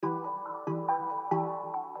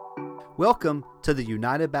Welcome to the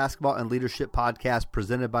United Basketball and Leadership Podcast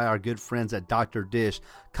presented by our good friends at Dr. Dish.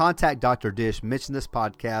 Contact Dr. Dish, mention this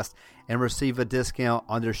podcast, and receive a discount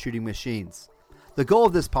on their shooting machines. The goal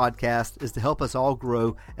of this podcast is to help us all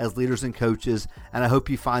grow as leaders and coaches, and I hope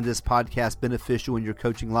you find this podcast beneficial in your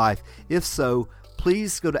coaching life. If so,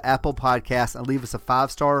 please go to Apple Podcasts and leave us a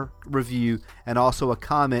 5-star review and also a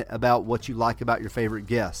comment about what you like about your favorite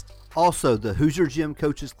guest. Also, the Hoosier Gym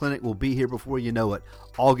Coaches Clinic will be here before you know it,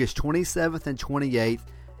 August 27th and 28th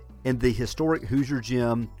in the historic Hoosier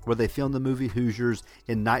Gym where they filmed the movie Hoosiers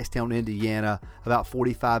in Knightstown, Indiana, about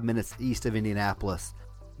 45 minutes east of Indianapolis.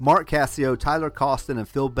 Mark Cassio, Tyler Costin, and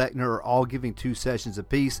Phil Beckner are all giving 2 sessions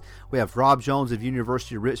apiece. We have Rob Jones of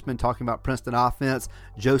University of Richmond talking about Princeton offense,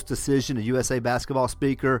 Joe's Decision, a USA basketball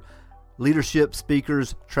speaker, leadership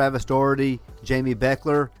speakers Travis Doherty, Jamie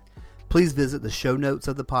Beckler. Please visit the show notes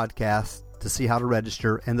of the podcast to see how to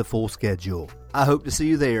register and the full schedule. I hope to see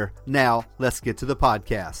you there. Now, let's get to the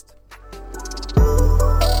podcast.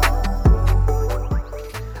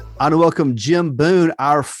 I want to welcome Jim Boone,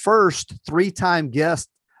 our first 3-time guest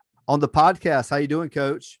on the podcast. How you doing,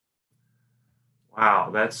 Coach?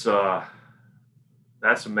 Wow, that's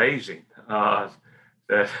amazing. That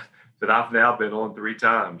I've now been on 3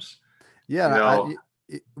 times. Yeah,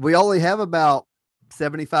 we only have about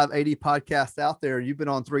 75, 80 podcasts out there. You've been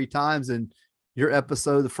on 3 times, and your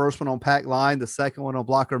episode, the first one on Pack Line, the second one on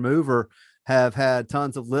Blocker Mover, have had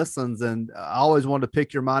tons of listens. And I always wanted to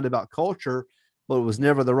pick your mind about culture, but it was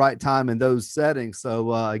never the right time in those settings.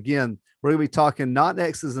 So again, we're going to be talking not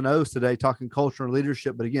X's and O's today, talking culture and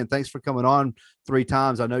leadership. But again, thanks for coming on 3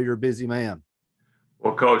 times. I know you're a busy man.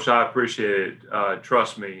 Well, Coach, I appreciate it.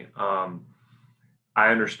 Trust me. I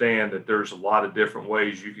understand that there's a lot of different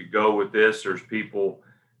ways you could go with this. There's people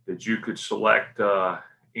that you could select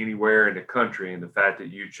anywhere in the country. And the fact that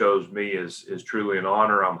you chose me is truly an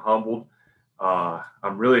honor. I'm humbled.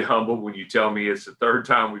 I'm really humbled when you tell me it's the 3rd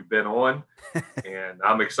time we've been on. And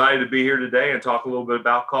I'm excited to be here today and talk a little bit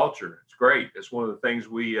about culture. It's great. It's one of the things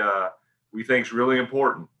we think is really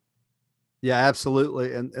important. Yeah,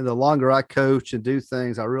 absolutely. And the longer I coach and do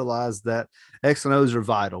things, I realize that X and O's are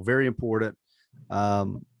vital, very important.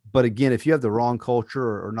 But again, if you have the wrong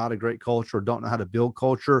culture or not a great culture or don't know how to build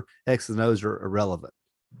culture, X and O's are irrelevant.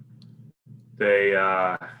 They,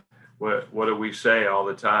 what do we say all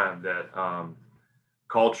the time? That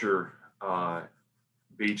culture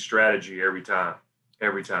beats strategy every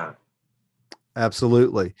time.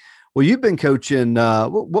 Absolutely. Well, you've been coaching.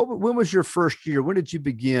 When was your first year? When did you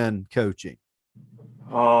begin coaching?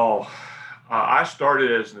 I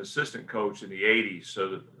started as an assistant coach in the 80s.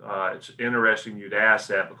 So it's interesting you'd ask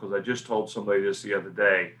that because I just told somebody this the other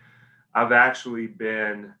day. I've actually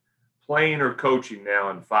been playing or coaching now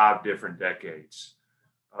in 5 different decades.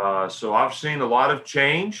 So I've seen a lot of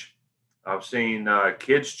change. I've seen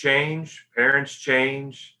kids change, parents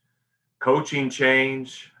change, coaching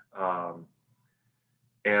change.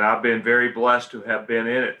 And I've been very blessed to have been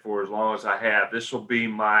in it for as long as I have. This will be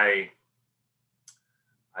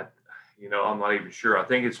I'm not even sure. I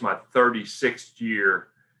think it's my 36th year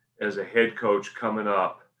as a head coach coming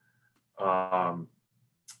up.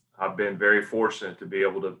 I've been very fortunate to be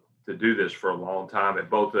able to do this for a long time at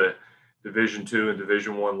both the Division II and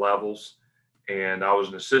Division I levels. And I was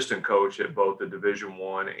an assistant coach at both the Division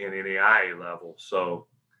I and NAIA level. So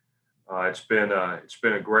it's been a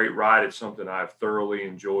great ride. It's something I've thoroughly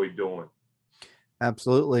enjoyed doing.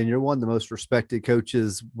 Absolutely. And you're one of the most respected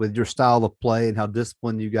coaches with your style of play and how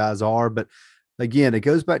disciplined you guys are. But again, it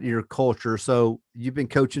goes back to your culture. So you've been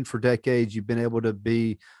coaching for decades. You've been able to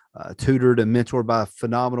be tutored and mentored by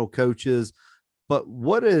phenomenal coaches. But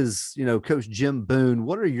what is, Coach Jim Boone,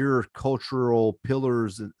 what are your cultural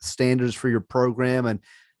pillars and standards for your program? And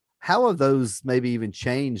how have those maybe even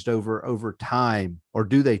changed over time, or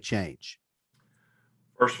do they change?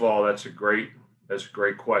 First of all, that's a great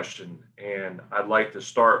question. And I'd like to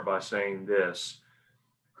start by saying this.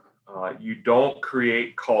 You don't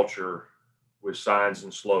create culture with signs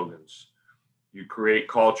and slogans. You create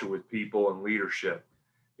culture with people and leadership.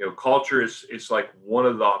 Culture is like one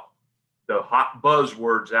of the hot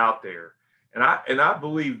buzzwords out there. And I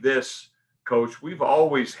believe this, Coach, we've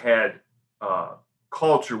always had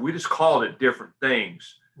culture. We just called it different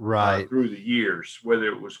things through the years, whether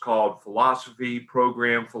it was called philosophy,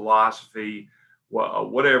 program philosophy,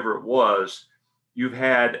 whatever it was. You've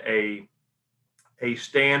had a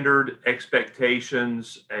standard,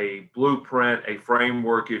 expectations, a blueprint, a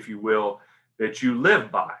framework, if you will, that you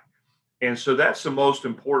live by. And so that's the most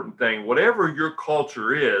important thing. Whatever your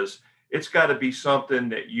culture is, it's got to be something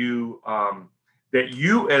that you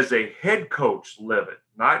as a head coach live it.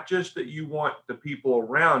 Not just that you want the people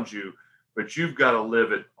around you, but you've got to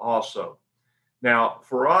live it also. Now,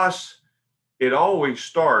 for us, it always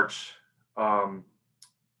starts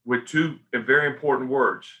with two very important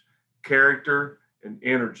words: character and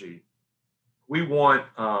energy. We want,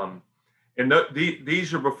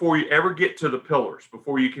 these are before you ever get to the pillars,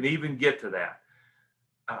 before you can even get to that,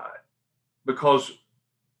 because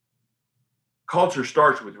culture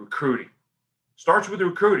starts with recruiting.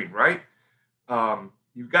 Right?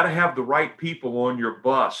 You've got to have the right people on your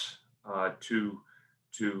bus to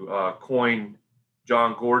coin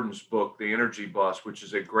John Gordon's book, The Energy Bus, which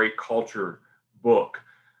is a great culture book.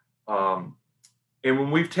 And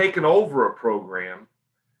when we've taken over a program,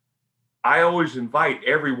 I always invite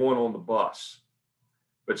everyone on the bus.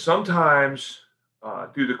 But sometimes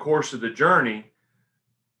through the course of the journey,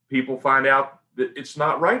 people find out that it's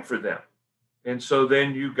not right for them. And so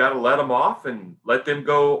then you've got to let them off and let them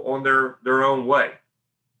go on their own way.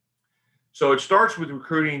 So it starts with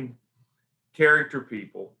recruiting character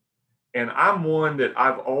people. And I'm one that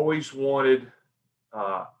I've always wanted.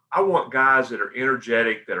 I want guys that are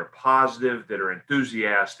energetic, that are positive, that are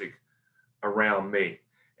enthusiastic around me.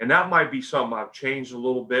 And that might be something I've changed a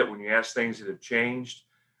little bit when you ask things that have changed.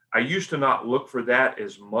 I used to not look for that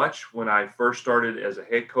as much when I first started as a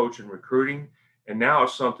head coach in recruiting. And now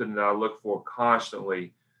it's something that I look for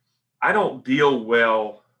constantly. I don't deal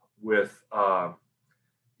well with,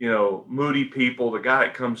 moody people, the guy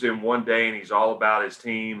that comes in one day and he's all about his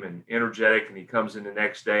team and energetic, and he comes in the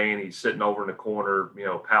next day and he's sitting over in the corner,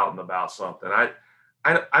 pouting about something. I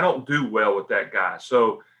don't do well with that guy.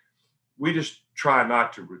 So we just try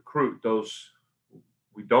not to recruit those.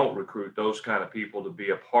 We don't recruit those kind of people to be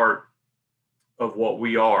a part of what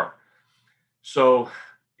we are. So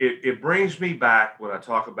it brings me back, when I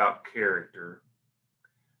talk about character,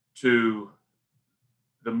 to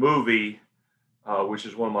the movie, which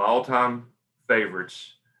is one of my all-time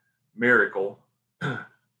favorites, Miracle,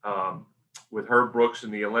 with Herb Brooks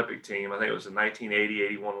and the Olympic team. I think it was the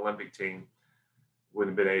 1980-81 Olympic team.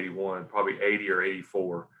 Wouldn't have been 81, probably 80 or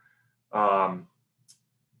 84.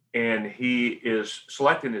 And he is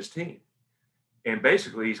selecting his team. And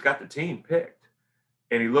basically, he's got the team picked.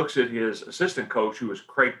 And he looks at his assistant coach, who was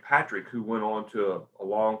Craig Patrick, who went on to a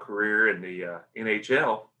long career in the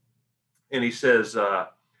NHL. And he says,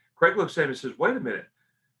 Craig looks at him and says, "Wait a minute,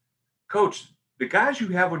 Coach, the guys you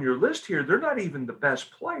have on your list here, they're not even the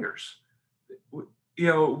best players.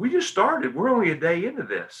 We just started. We're only a day into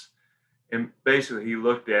this." And basically, he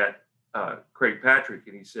looked at Craig Patrick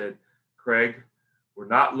and he said, "Craig, we're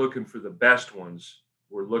not looking for the best ones.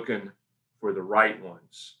 We're looking for the right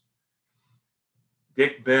ones."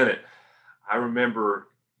 Dick Bennett, I remember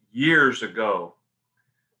years ago,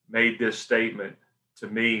 made this statement to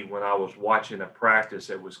me when I was watching a practice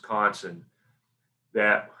at Wisconsin,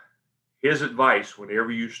 that his advice whenever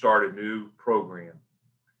you start a new program,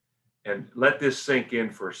 and let this sink in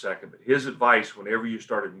for a second, but his advice whenever you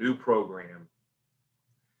start a new program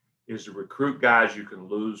is to recruit guys you can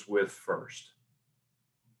lose with first.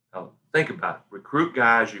 Now, think about it. Recruit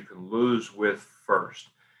guys you can lose with first.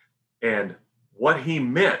 And what he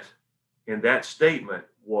meant in that statement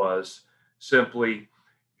was simply,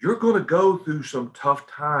 you're going to go through some tough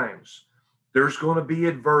times. There's going to be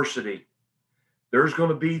adversity. There's going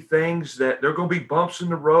to be things there are going to be bumps in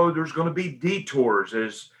the road. There's going to be detours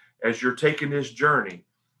as you're taking this journey.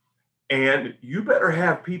 And you better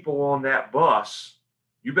have people on that bus.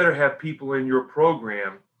 You better have people in your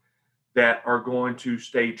program that are going to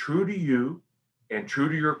stay true to you and true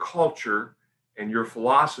to your culture and your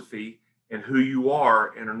philosophy and who you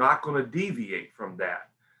are, and are not going to deviate from that.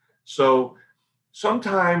 So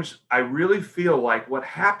sometimes I really feel like what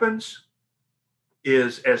happens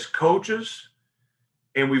is, as coaches,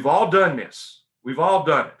 and we've all done this, we've all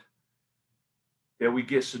done it, that we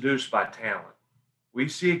get seduced by talent. We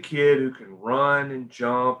see a kid who can run and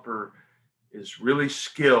jump or is really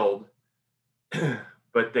skilled,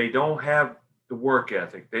 but they don't have the work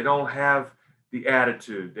ethic. They don't have the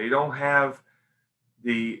attitude. They don't have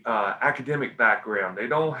the academic background. They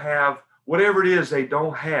don't have whatever it is they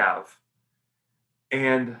don't have.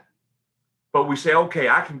 But we say, okay,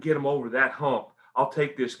 I can get him over that hump. I'll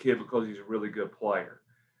take this kid because he's a really good player.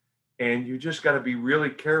 And you just got to be really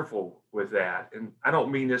careful with that. And I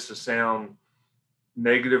don't mean this to sound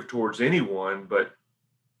negative towards anyone, but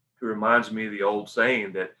it reminds me of the old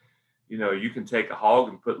saying that, you can take a hog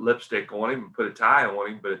and put lipstick on him and put a tie on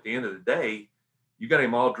him, but at the end of the day, you got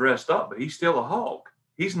him all dressed up, but he's still a hog.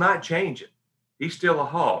 He's not changing. He's still a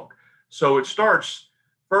hog. So it starts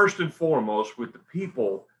first and foremost with the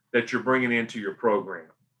people that you're bringing into your program.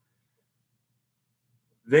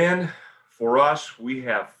 Then for us, we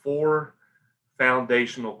have 4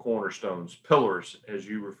 foundational cornerstones, pillars, as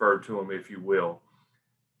you refer to them, if you will.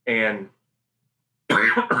 And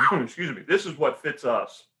excuse me, this is what fits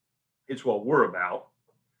us. It's what we're about.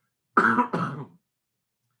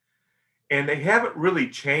 And they haven't really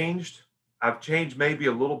changed. I've changed maybe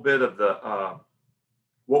a little bit of the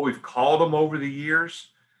what we've called them over the years,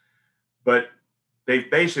 but they've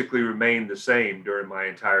basically remained the same during my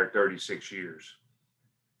entire 36 years.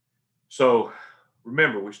 So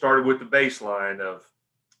remember, we started with the baseline of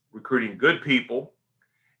recruiting good people.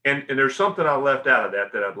 And there's something I left out of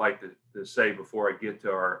that I'd like to say before I get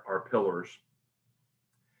to our pillars.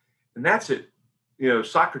 And that's it. You know,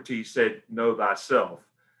 Socrates said, know thyself.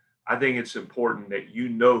 I think it's important that you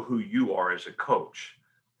know who you are as a coach.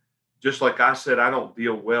 Just like I said, I don't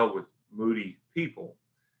deal well with moody people.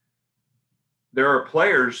 There are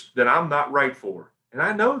players that I'm not right for, and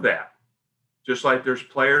I know that. Just like there's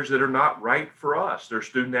players that are not right for us. There's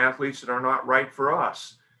student athletes that are not right for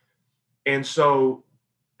us. And so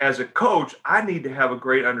as a coach, I need to have a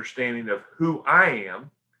great understanding of who I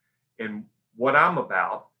am and what I'm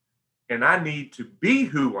about. And I need to be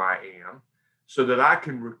who I am so that I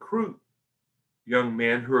can recruit young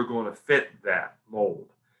men who are going to fit that mold.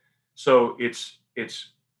 So it's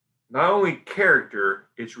not only character,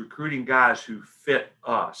 it's recruiting guys who fit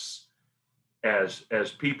us as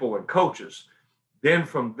people and coaches. Then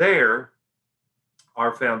from there,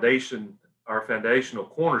 our foundational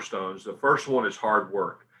cornerstones, the first one is hard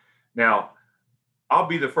work. Now, I'll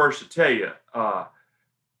be the first to tell you,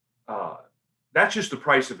 that's just the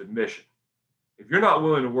price of admission. If you're not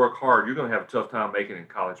willing to work hard, you're going to have a tough time making it in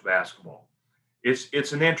college basketball.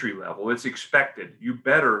 It's an entry level. It's expected. You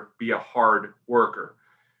better be a hard worker.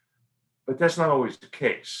 But that's not always the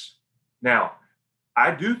case. Now, I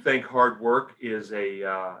do think hard work is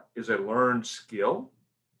a learned skill,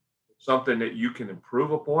 something that you can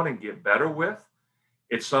improve upon and get better with.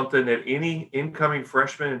 It's something that any incoming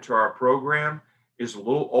freshman into our program is a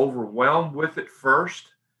little overwhelmed with at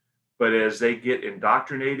first, but as they get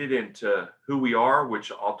indoctrinated into who we are,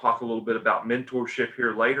 which I'll talk a little bit about mentorship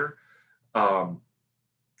here later,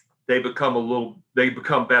 they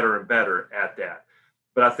become better and better at that.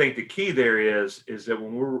 But I think the key there is that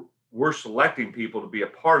when we're selecting people to be a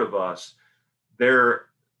part of us, there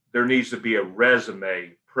needs to be a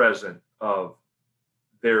resume present of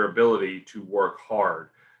their ability to work hard.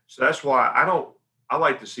 So that's why I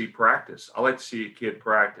like to see practice. I like to see a kid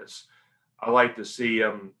practice. I like to see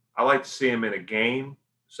them in a game.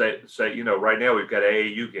 Say, right now we've got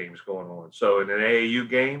AAU games going on. So in an AAU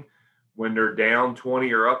game, when they're down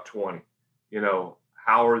 20 or up 20,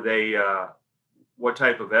 how are they, what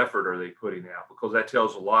type of effort are they putting out? Because that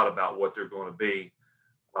tells a lot about what they're going to be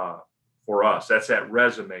for us. That's that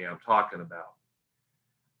resume I'm talking about.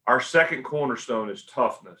 Our second cornerstone is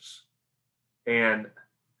toughness. And,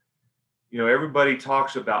 everybody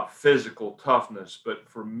talks about physical toughness, but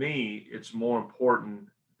for me, it's more important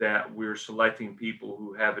that we're selecting people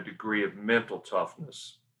who have a degree of mental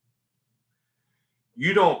toughness.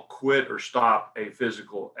 You don't quit or stop a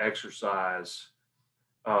physical exercise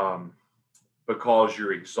because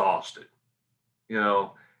you're exhausted.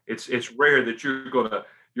 It's rare that you're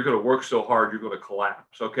gonna work so hard you're gonna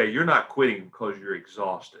collapse. Okay, you're not quitting because you're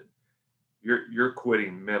exhausted. You're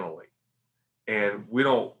quitting mentally, and we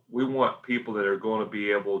want people that are going to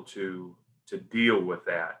be able to deal with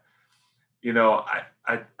that.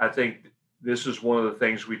 I think this is one of the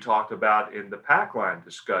things we talked about in the pack line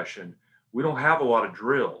discussion. We don't have a lot of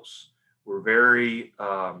drills. We're very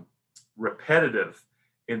repetitive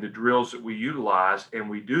in the drills that we utilize, and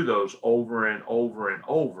we do those over and over and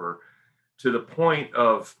over to the point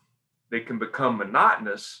of they can become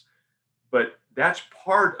monotonous, but that's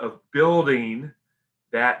part of building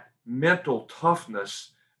that mental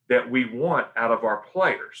toughness that we want out of our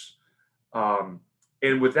players.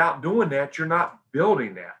 And without doing that, you're not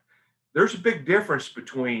building that. There's a big difference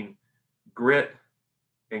between grit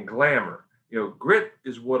and glamour. Grit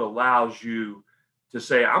is what allows you to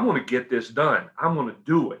say, I'm going to get this done. I'm going to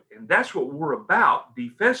do it. And that's what we're about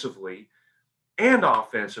defensively and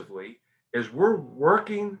offensively, is we're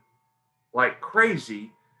working like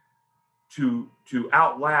crazy to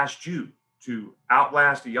outlast you, to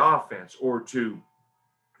outlast the offense, or to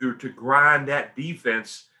grind that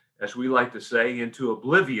defense, as we like to say, into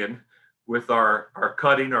oblivion with our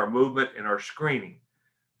cutting, our movement, and our screening.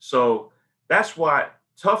 So that's why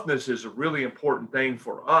toughness is a really important thing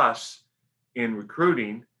for us in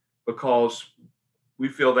recruiting, because we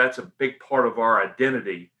feel that's a big part of our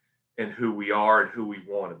identity and who we are and who we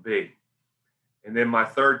want to be. And then my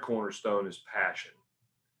third cornerstone is passion.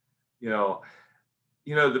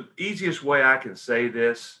 The easiest way I can say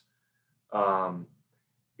this,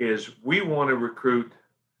 is we want to recruit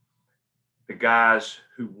the guys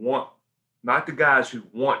who want, not the guys who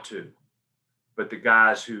want to, but the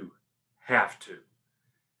guys who have to.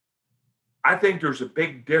 I think there's a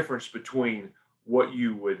big difference between what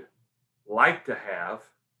you would like to have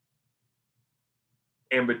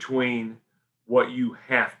and between what you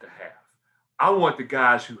have to have. I want the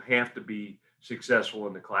guys who have to be successful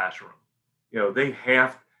in the classroom. They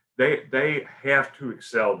have to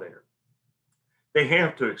excel there. They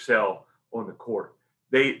have to excel on the court.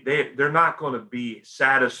 They're not going to be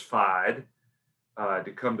satisfied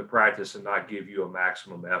to come to practice and not give you a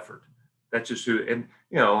maximum effort. That's just who. And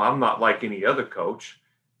I'm not like any other coach.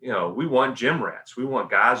 We want gym rats. We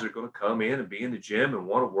want guys that are going to come in and be in the gym and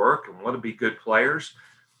want to work and want to be good players.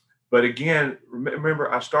 But again,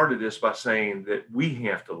 remember, I started this by saying that we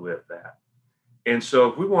have to live that. And so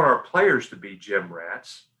if we want our players to be gym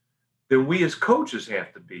rats, then we as coaches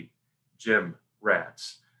have to be gym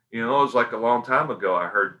rats. It was like a long time ago, I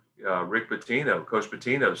heard Coach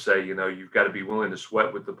Pitino say, you've got to be willing to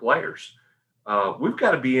sweat with the players. We've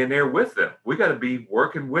got to be in there with them. We got to be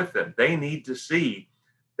working with them. They need to see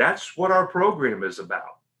that's what our program is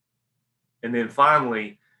about. And then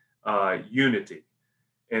finally, unity.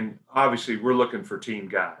 And obviously, we're looking for team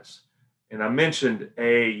guys. And I mentioned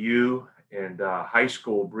AAU and high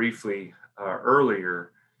school briefly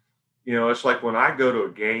earlier. It's like when I go to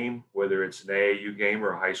a game, whether it's an AAU game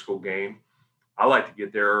or a high school game, I like to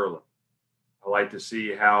get there early. I like to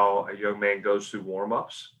see how a young man goes through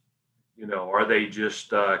warm-ups. Are they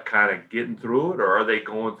just kind of getting through it, or are they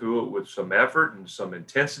going through it with some effort and some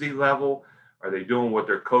intensity level? Are they doing what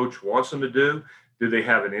their coach wants them to do? Do they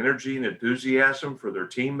have an energy and enthusiasm for their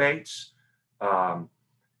teammates? Can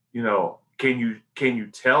you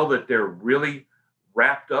tell that they're really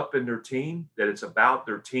wrapped up in their team, that it's about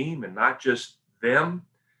their team and not just them?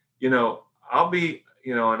 I'll be,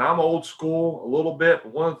 and I'm old school a little bit,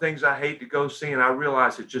 but one of the things I hate to go see, and I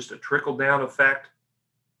realize it's just a trickle down effect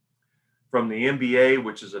from the NBA,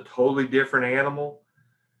 which is a totally different animal.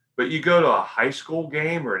 But you go to a high school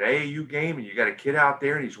game or an AAU game and you got a kid out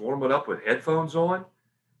there and he's warming up with headphones on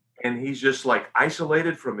and he's just like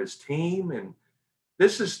isolated from his team. And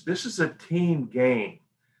this is a team game.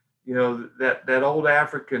 That old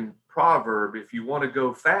African proverb, if you want to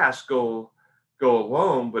go fast, go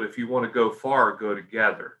alone, but if you want to go far, go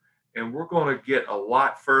together. And we're going to get a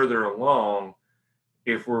lot further along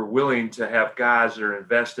if we're willing to have guys that are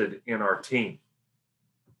invested in our team.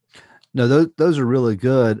 No, those are really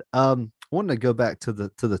good. I wanted to go back to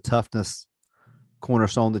the toughness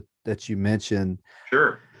cornerstone that you mentioned.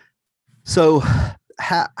 Sure. So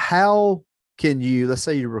how can you, let's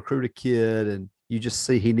say you recruit a kid and you just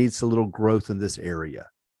see he needs a little growth in this area.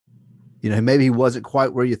 Maybe he wasn't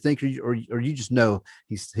quite where you think, or you just know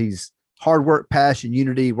he's hard work, passion,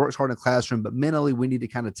 unity, works hard in the classroom, but mentally we need to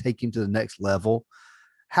kind of take him to the next level.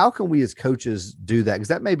 How can we as coaches do that? Because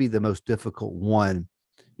that may be the most difficult one,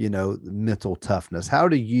 mental toughness.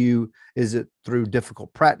 Is it through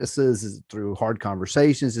difficult practices? Is it through hard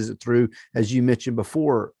conversations? Is it through, as you mentioned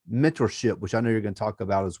before, mentorship, which I know you're going to talk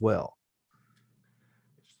about as well?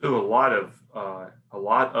 It's through a lot of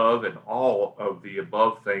and all of the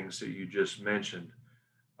above things that you just mentioned.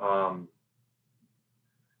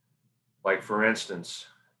 Like for instance,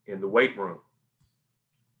 in the weight room.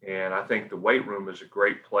 And I think the weight room is a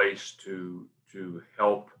great place to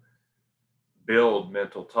help build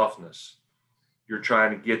mental toughness. You're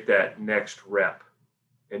trying to get that next rep,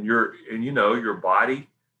 and your body.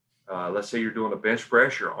 Let's say you're doing a bench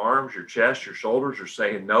press, your arms, your chest, your shoulders are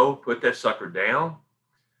saying no, put that sucker down.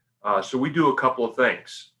 So we do a couple of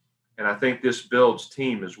things, and I think this builds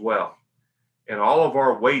team as well. In all of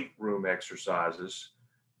our weight room exercises,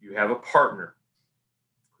 you have a partner.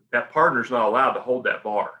 That partner's not allowed to hold that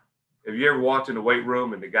bar. Have you ever walked in the weight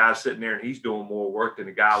room and the guy's sitting there and he's doing more work than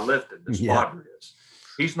the guy lifting, the spotter is?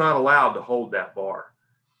 He's not allowed to hold that bar.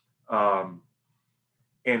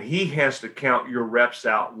 And he has to count your reps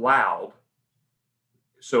out loud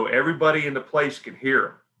so everybody in the place can hear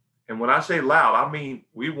him. And when I say loud, I mean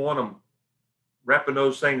we want them repping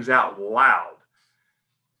those things out loud.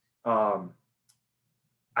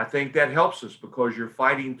 I think that helps us because you're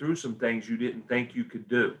fighting through some things you didn't think you could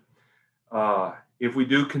do. If we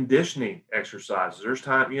do conditioning exercises, there's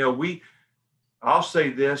time, I'll say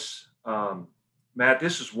this, Matt,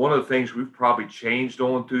 this is one of the things we've probably changed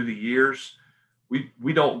on through the years.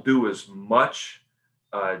 We don't do as much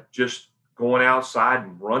just going outside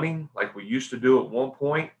and running like we used to do at one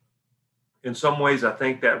point. In some ways, I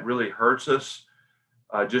think that really hurts us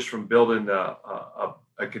just from building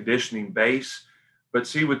a conditioning base. But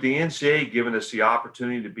see, with the NCAA giving us the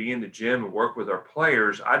opportunity to be in the gym and work with our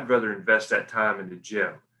players, I'd rather invest that time in the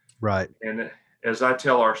gym. Right. And as I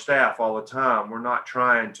tell our staff all the time, we're not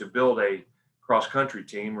trying to build a cross country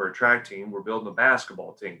team or a track team. We're building a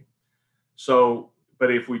basketball team. So,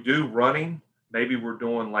 but if we do running, maybe we're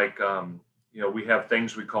doing like, we have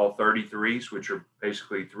things we call 33s, which are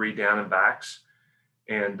basically 3 down and backs.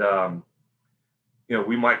 And,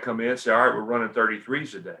 we might come in and say, all right, we're running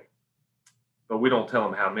 33s a day, but we don't tell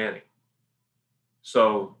them how many.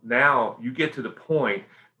 So now you get to the point,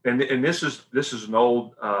 and this is an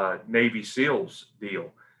old Navy SEALs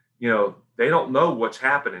deal. They don't know what's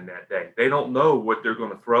happening that day. They don't know what they're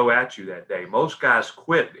going to throw at you that day. Most guys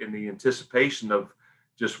quit in the anticipation of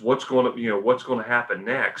just what's going to happen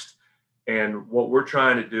next. And what we're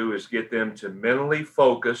trying to do is get them to mentally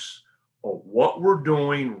focus on what we're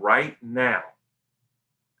doing right now,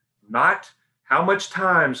 not how much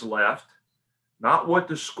time's left, not what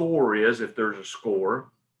the score is, if there's a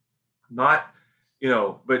score, not,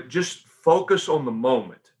 but just focus on the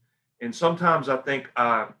moment. And sometimes I think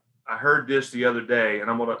I heard this the other day, and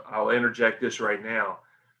I'll interject this right now.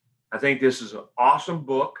 I think this is an awesome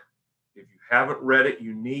book. If you haven't read it,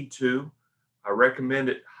 you need to. I recommend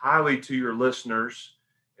it highly to your listeners,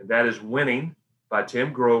 and that is Winning by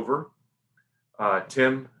Tim Grover.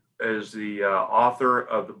 Tim is the author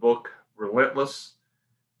of the book Relentless,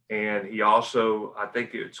 and he also, I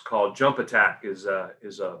think it's called Jump Attack, is a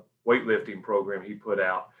weightlifting program he put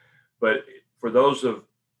out. But for those of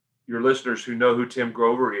your listeners who know who Tim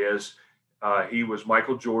Grover is, he was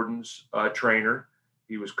Michael Jordan's trainer.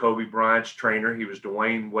 He was Kobe Bryant's trainer. He was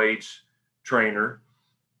Dwayne Wade's trainer.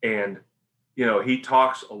 And, he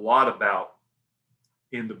talks a lot about,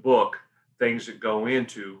 in the book, things that go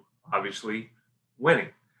into, obviously, winning.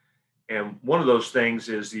 And one of those things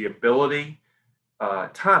is the ability,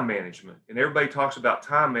 time management. And everybody talks about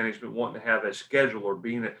time management, wanting to have a schedule or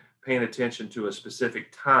paying attention to a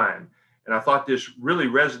specific time. And I thought this really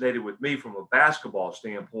resonated with me from a basketball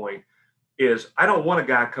standpoint. Is I don't want a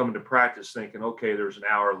guy coming to practice thinking, okay, there's an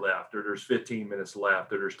hour left, or there's 15 minutes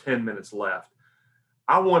left, or there's 10 minutes left.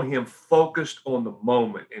 I want him focused on the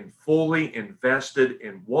moment and fully invested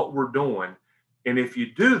in what we're doing. And if you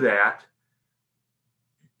do that,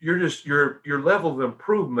 your level of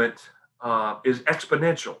improvement is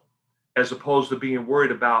exponential, as opposed to being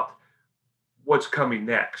worried about what's coming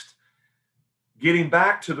next. Getting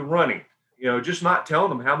back to the running, just not telling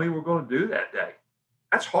them how many we're going to do that day.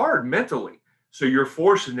 That's hard mentally. So you're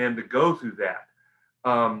forcing them to go through that.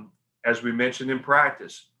 As we mentioned in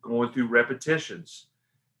practice, going through repetitions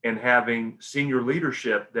and having senior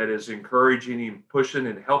leadership that is encouraging and pushing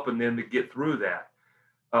and helping them to get through that.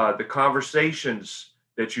 The conversations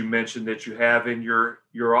that you mentioned that you have in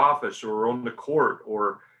your office or on the court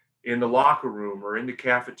or in the locker room or in the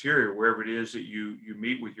cafeteria, wherever it is that you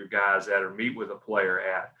meet with your guys at or meet with a player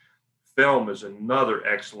at. Film is another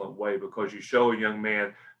excellent way, because you show a young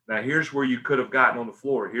man, now here's where you could have gotten on the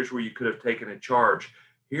floor. Here's where you could have taken a charge.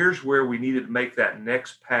 Here's where we needed to make that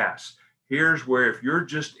next pass. Here's where if you're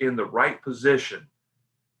just in the right position,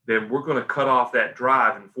 then we're going to cut off that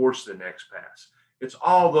drive and force the next pass. It's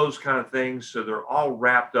all those kind of things. So they're all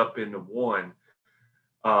wrapped up into one.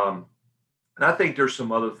 And I think there's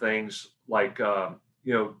some other things like,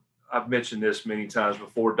 I've mentioned this many times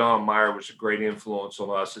before. Don Meyer was a great influence on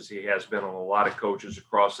us, as he has been on a lot of coaches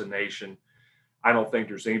across the nation. I don't think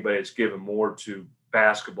there's anybody that's given more to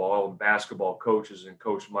basketball and basketball coaches than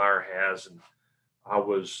Coach Meyer has. And I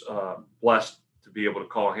was blessed to be able to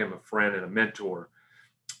call him a friend and a mentor.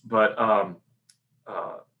 But,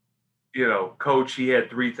 Coach, he had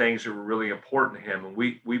 3 things that were really important to him. And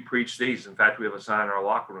we preach these. In fact, we have a sign in our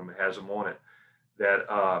locker room that has them on it,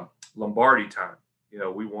 that Lombardi time.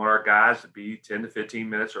 We want our guys to be 10 to 15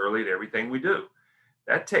 minutes early at everything we do.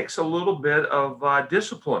 That takes a little bit of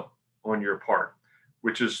discipline on your part,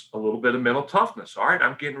 which is a little bit of mental toughness. All right,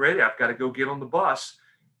 I'm getting ready. I've got to go get on the bus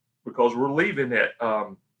because we're leaving at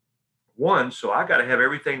 1. So I got to have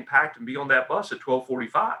everything packed and be on that bus at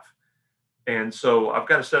 12:45. And so I've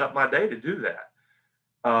got to set up my day to do that.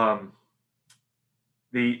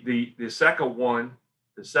 The second one,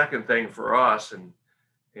 the second thing for us, and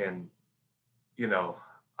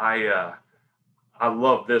I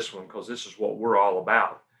love this one because this is what we're all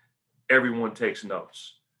about. Everyone takes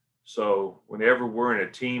notes. So whenever we're in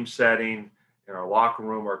a team setting in our locker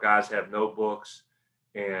room, our guys have notebooks,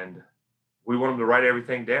 and we want them to write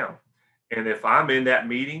everything down. And if I'm in that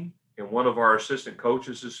meeting and one of our assistant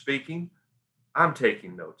coaches is speaking, I'm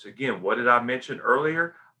taking notes. Again, what did I mention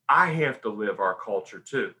earlier? I have to live our culture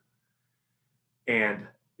too. And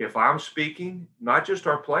if I'm speaking, not just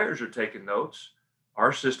our players are taking notes, our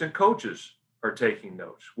assistant coaches are taking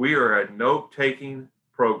notes. We are a note-taking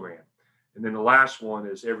program. And then the last one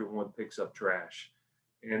is everyone picks up trash.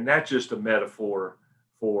 And that's just a metaphor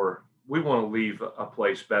for we want to leave a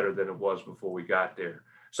place better than it was before we got there.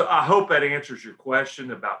 So I hope that answers your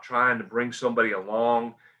question about trying to bring somebody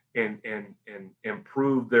along and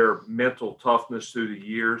improve their mental toughness through the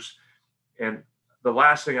years. And the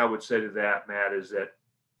last thing I would say to that, Matt, is that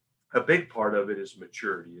a big part of it is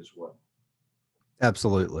maturity as well.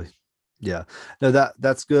 Absolutely. Yeah. No,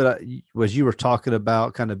 that's good. Was you were talking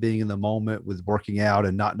about kind of being in the moment with working out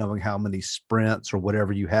and not knowing how many sprints or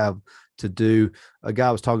whatever you have to do. A guy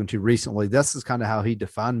I was talking to recently, this is kind of how he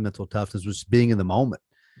defined mental toughness, was being in the moment,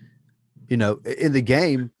 in the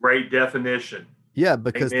game. Great definition. Yeah.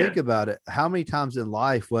 Because Amen. think about it. How many times in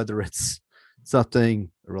life, whether it's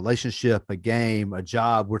something, a relationship, a game, a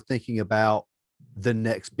job, we're thinking about the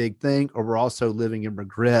next big thing, or we're also living in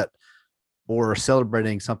regret or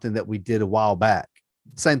celebrating something that we did a while back.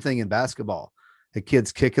 Same thing in basketball. The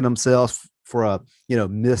kids kicking themselves for a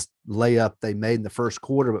missed layup they made in the first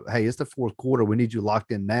quarter, but hey, it's the fourth quarter. We need you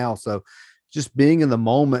locked in now. So just being in the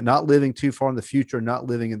moment, not living too far in the future, not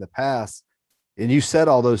living in the past. And you said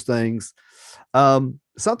all those things.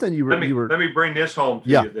 Something you were. Let me bring this home to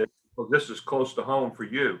you. That this is close to home for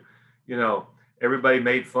you. Everybody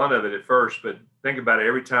made fun of it at first, but think about it.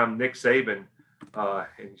 Every time Nick Saban,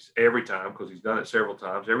 every time, because he's done it several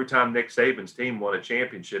times, every time Nick Saban's team won a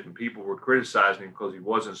championship and people were criticizing him because he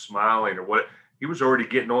wasn't smiling or what, he was already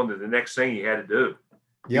getting on to the next thing he had to do.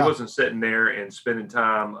 Yeah. He wasn't sitting there and spending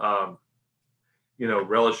time,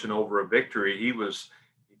 relishing over a victory. He was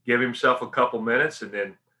give himself a couple minutes and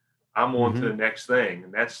then I'm on to the next thing.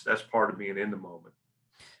 And that's part of being in the moment.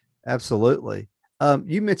 Absolutely.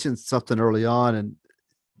 You mentioned something early on and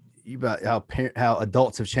about how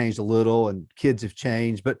adults have changed a little and kids have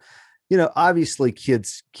changed, but obviously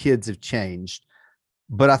kids have changed,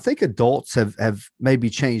 but I think adults have maybe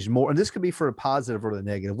changed more. And this could be for a positive or the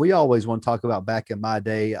negative. We always want to talk about back in my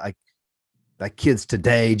day, like kids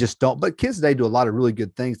today just don't, but kids today do a lot of really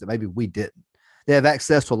good things that maybe we didn't. They have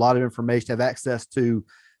access to a lot of information, have access to,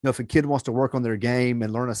 if a kid wants to work on their game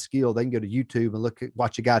and learn a skill, they can go to YouTube and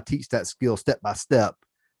watch a guy teach that skill step by step.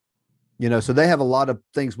 So they have a lot of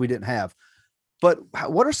things we didn't have. But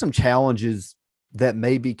what are some challenges that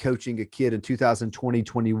may be coaching a kid in 2020,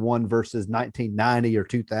 21 versus 1990 or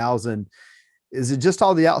 2000? Is it just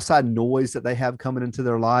all the outside noise that they have coming into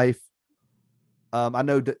their life? I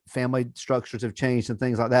know that family structures have changed and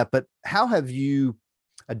things like that, but how have you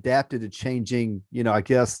adapted to changing, I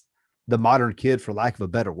guess, the modern kid, for lack of a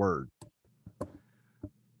better word?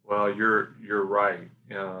 Well, you're right.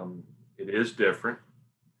 It is different.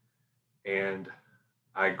 And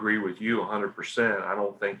I agree with you 100%. I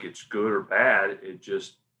don't think it's good or bad.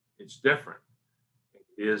 It's different.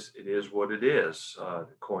 It is what it is, to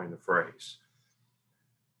coin the phrase.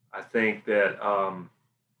 I think that, a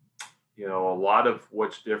lot of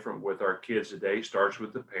what's different with our kids today starts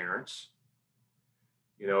with the parents.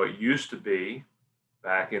 It used to be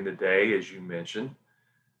back in the day, as you mentioned,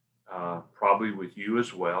 probably with you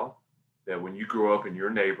as well, that when you grew up in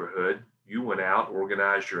your neighborhood, you went out,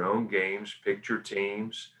 organized your own games, picked your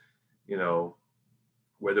teams,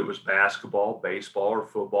 whether it was basketball, baseball, or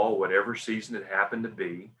football, whatever season it happened to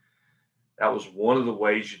be. That was one of the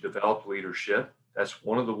ways you developed leadership. That's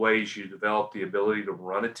one of the ways you develop the ability to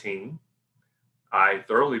run a team. I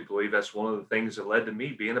thoroughly believe that's one of the things that led to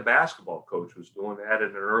me being a basketball coach, was doing that at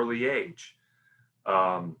an early age.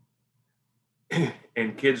 And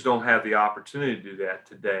kids don't have the opportunity to do that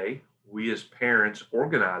today. We as parents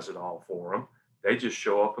organize it all for them. They just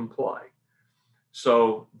show up and play.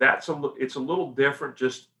 So it's a little different.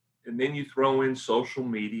 And then you throw in social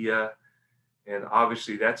media, and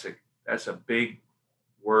obviously that's a big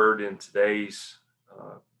word in today's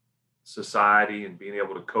society and being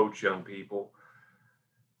able to coach young people.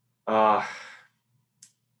 I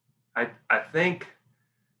think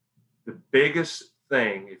the biggest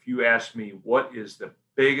thing, if you ask me, what is the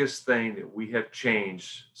biggest thing that we have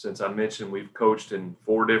changed since I mentioned we've coached in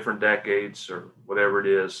 4 different decades or whatever it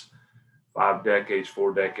is, 5 decades,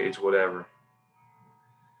 4 decades, whatever.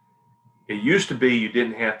 It used to be you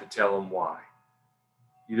didn't have to tell them why.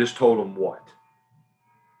 You just told them what.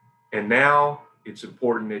 And now it's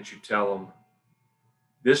important that you tell them,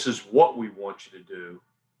 this is what we want you to do,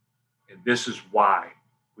 and this is why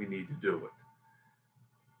we need to do it.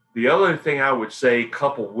 The other thing I would say,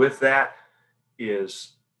 coupled with that,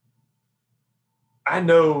 is I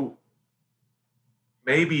know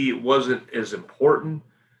maybe it wasn't as important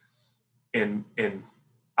in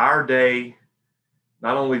our day,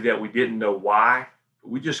 not only that we didn't know why,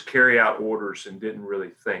 we just carry out orders and didn't really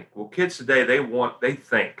think. Well, kids today, they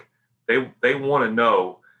think. They want to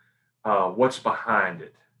know what's behind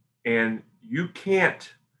it. And you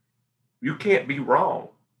can't be wrong.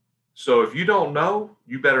 So if you don't know,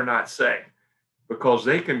 you better not say, because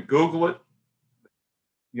they can Google it,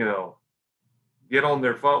 get on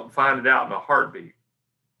their phone, find it out in a heartbeat.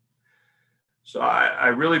 So I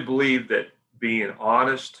really believe that being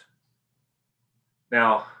honest.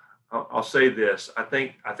 Now, I'll say this. I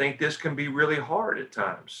think this can be really hard at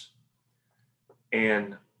times.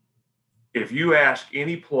 And if you ask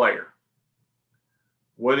any player,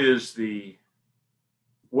 what is the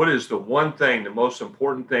one thing, the most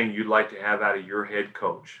important thing you'd like to have out of your head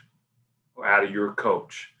coach or out of your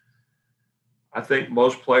coach? I think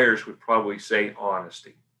most players would probably say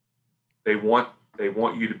honesty. They want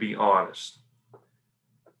you to be honest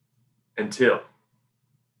until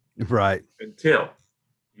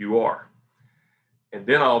you are. And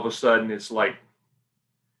then all of a sudden it's like,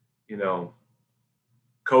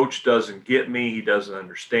 coach doesn't get me. He doesn't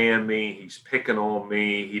understand me. He's picking on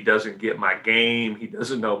me. He doesn't get my game. He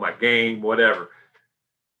doesn't know my game, whatever.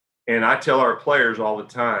 And I tell our players all the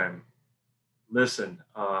time, listen,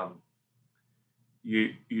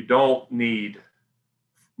 you don't need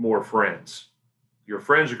more friends. Your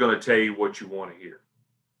friends are going to tell you what you want to hear.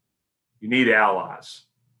 You need allies.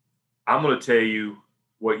 I'm going to tell you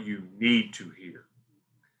what you need to hear.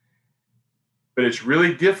 But it's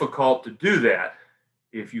really difficult to do that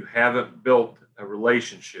if you haven't built a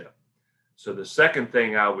relationship. So the second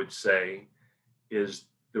thing I would say is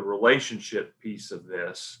the relationship piece of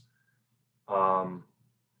this. The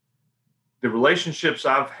relationships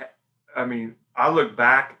I look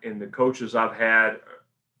back, and the coaches I've had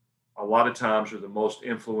a lot of times are the most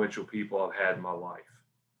influential people I've had in my life.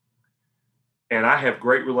 And I have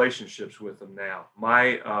great relationships with them now.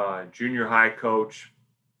 My junior high coach,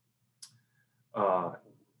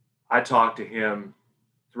 I talk to him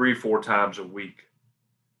 3-4 times a week,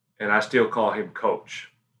 and I still call him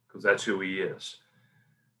coach because that's who he is.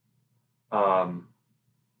 But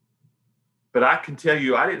I can tell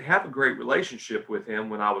you, I didn't have a great relationship with him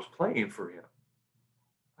when I was playing for him.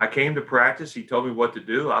 I came to practice. He told me what to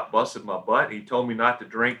do. I busted my butt. He told me not to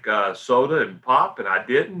drink soda and pop, and I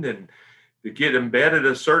didn't, and to get in bed at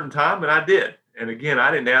a certain time, and I did. And again, I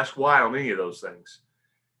didn't ask why on any of those things.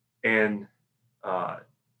 And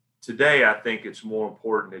today, I think it's more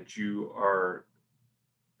important that you are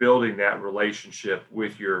building that relationship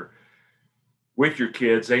with your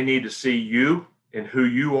kids. They need to see you and who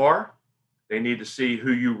you are. They need to see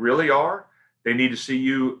who you really are. They need to see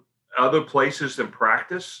you other places than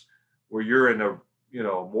practice, where you're in a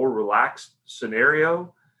more relaxed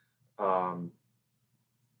scenario.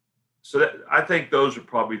 So that, I think those are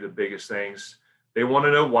probably the biggest things. They want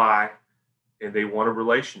to know why, and they want a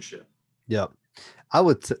relationship. Yep. I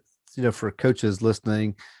would, for coaches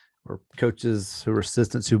listening, or coaches who are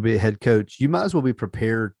assistants who be a head coach, you might as well be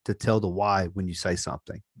prepared to tell the why when you say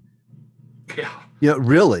something. Yeah.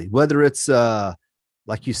 Really, whether it's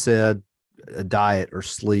like you said, a diet or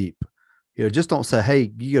sleep, just don't say,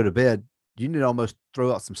 hey, you go to bed. You need to almost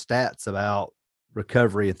throw out some stats about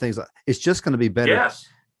recovery and things like that. It's just going to be better.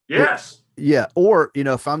 Yes. Yeah. Or,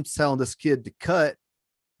 if I'm telling this kid to cut,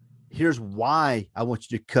 here's why I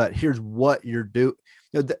want you to cut. Here's what you're doing.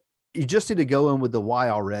 You just need to go in with the why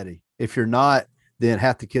already. If you're not, then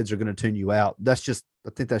half the kids are going to tune you out. I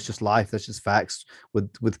think that's just life. That's just facts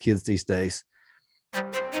with kids these days.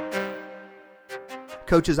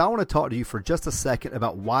 Coaches, I want to talk to you for just a second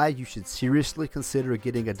about why you should seriously consider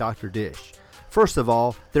getting a Dr. Dish. First of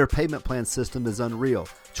all, their payment plan system is unreal.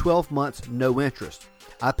 12 months, no interest.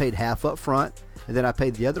 I paid half up front, and then I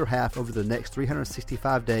paid the other half over the next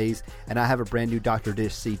 365 days, and I have a brand new Dr.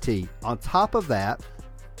 Dish CT. On top of that,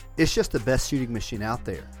 it's just the best shooting machine out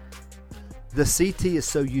there. The CT is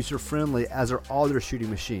so user-friendly, as are all their shooting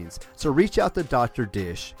machines. So reach out to Dr.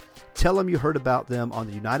 Dish. Tell them you heard about them on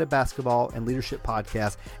the United Basketball and Leadership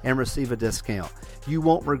Podcast and receive a discount. You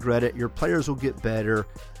won't regret it. Your players will get better.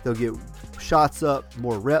 They'll get shots up,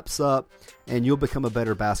 more reps up, and you'll become a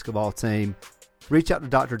better basketball team. Reach out to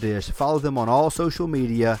Dr. Dish. Follow them on all social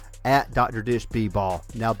media at Dr. Dish B-Ball.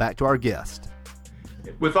 Now back to our guest.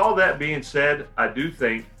 With all that being said, I do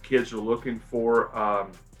think kids are looking for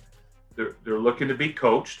they're looking to be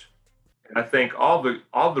coached. And I think all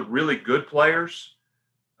the really good players,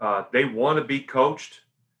 they want to be coached.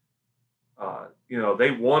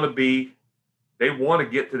 They want to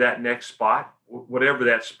get to that next spot, whatever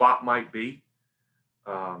that spot might be.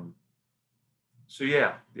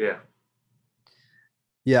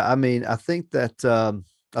 Yeah. I mean, I think that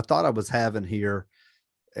I thought I was having here,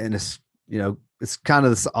 and it's it's kind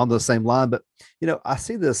of on the same line, but I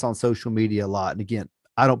see this on social media a lot. And again,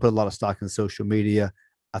 I don't put a lot of stock in social media.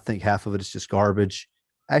 I think half of it is just garbage.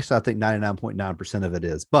 Actually, I think 99.9% of it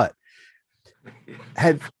is. But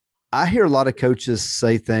have I hear a lot of coaches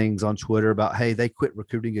say things on Twitter about, hey, they quit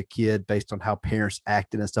recruiting a kid based on how parents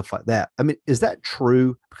acted and stuff like that. I mean, is that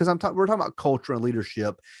true? Because we're talking about culture and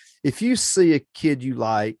leadership. If you see a kid you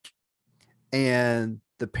like and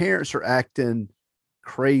the parents are acting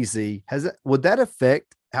crazy, would that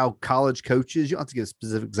affect how college coaches? You don't have to give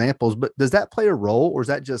specific examples, but does that play a role, or is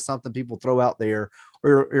that just something people throw out there?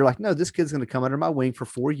 Or you're like, no, this kid's going to come under my wing for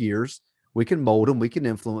 4 years. We can mold them. We can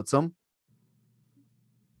influence them.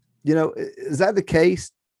 Is that the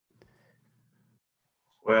case?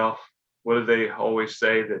 Well, what do they always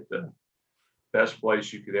say, that the best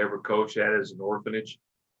place you could ever coach at is an orphanage?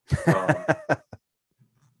 Um,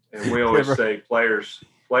 and we always say players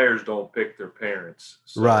don't pick their parents.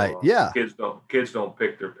 So, right. Yeah. Kids don't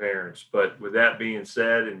pick their parents. But with that being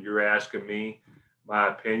said, and you're asking me my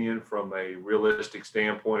opinion from a realistic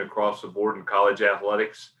standpoint across the board in college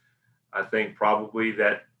athletics, I think probably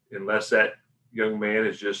that unless that young man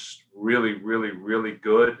is just really, really, really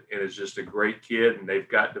good and is just a great kid and they've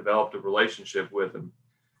developed a relationship with him,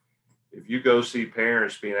 if you go see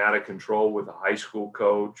parents being out of control with a high school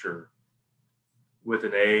coach or with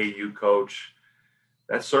an AAU coach,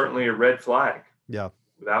 that's certainly a red flag. Yeah.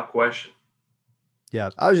 Without question. Yeah.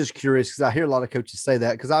 I was just curious because I hear a lot of coaches say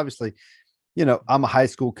that because obviously, I'm a high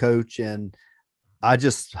school coach and I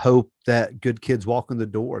just hope that good kids walk in the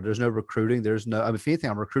door. There's no recruiting. If anything,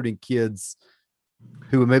 I'm recruiting kids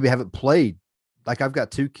who maybe haven't played. Like I've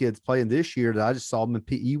got 2 kids playing this year that I just saw them in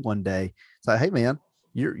PE one day. It's like, hey man,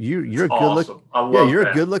 you're a good look. Yeah, you're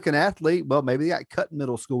a good looking athlete. Well, maybe they got cut in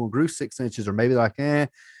middle school and grew 6 inches, or maybe they're like,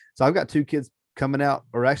 So I've got 2 kids coming out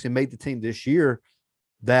or actually made the team this year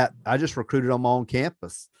that I just recruited on my own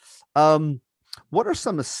campus. What are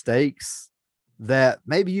some mistakes that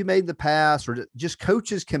maybe you made in the past or just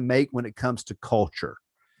coaches can make when it comes to culture?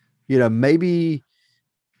 Maybe,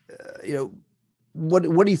 what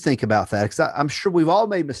do you think about that? Because I'm sure we've all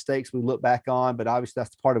made mistakes we look back on, but obviously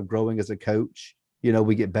that's part of growing as a coach.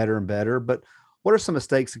 We get better and better. But what are some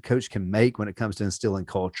mistakes a coach can make when it comes to instilling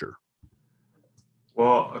culture?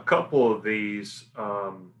 Well, a couple of these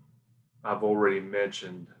I've already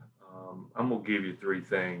mentioned. I'm going to give you 3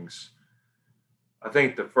 things. I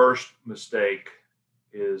think the first mistake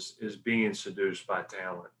is being seduced by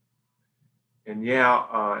talent. And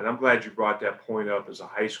and I'm glad you brought that point up. As a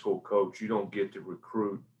high school coach, you don't get to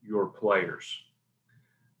recruit your players,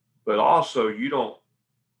 but also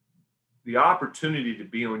the opportunity to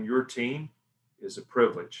be on your team is a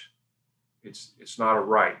privilege. It's not a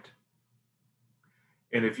right.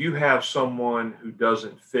 And if you have someone who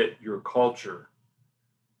doesn't fit your culture,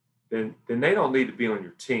 then they don't need to be on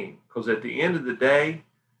your team, because at the end of the day,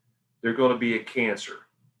 they're going to be a cancer.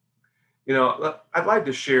 I'd like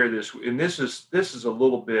to share this, and this is a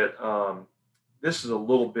little bit off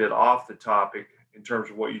the topic in terms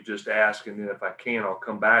of what you just asked, and then if I can, I'll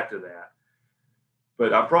come back to that.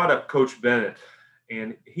 But I brought up Coach Bennett,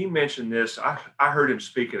 and he mentioned this. I heard him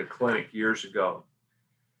speak at a clinic years ago,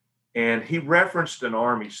 and he referenced an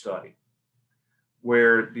Army study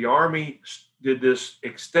where the Army did this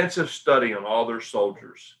extensive study on all their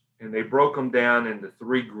soldiers, and they broke them down into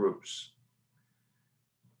 3 groups.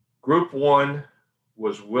 Group 1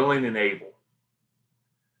 was willing and able.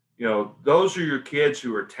 Those are your kids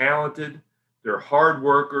who are talented. They're hard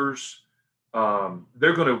workers.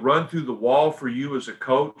 They're going to run through the wall for you as a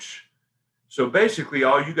coach. So basically,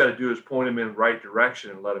 all you got to do is point them in the right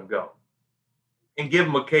direction and let them go, and give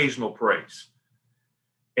them occasional praise.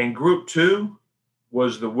 And group 2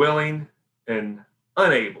 was the willing and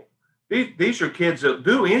unable. These are kids that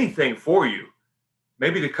do anything for you.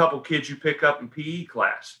 Maybe the couple kids you pick up in PE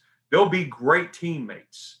class. They'll be great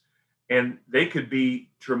teammates, and they could be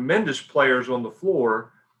tremendous players on the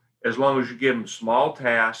floor as long as you give them small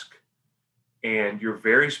tasks and your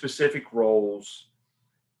very specific roles,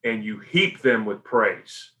 and you heap them with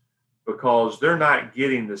praise, because they're not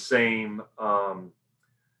getting the same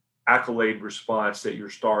accolade response that your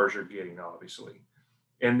stars are getting, obviously.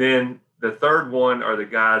 And then the third one are the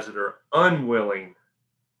guys that are unwilling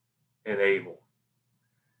and able.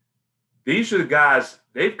 These are the guys,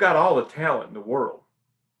 they've got all the talent in the world,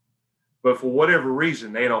 but for whatever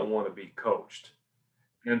reason, they don't want to be coached.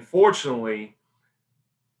 And unfortunately,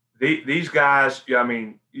 these guys,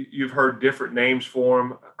 you've heard different names for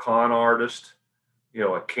them: a con artist,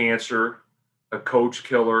 a cancer, a coach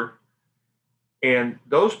killer. And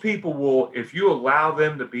those people will, if you allow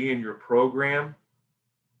them to be in your program,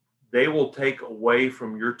 they will take away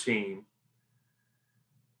from your team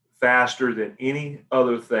faster than any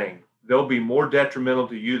other thing. They'll be more detrimental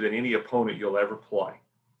to you than any opponent you'll ever play.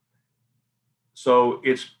 So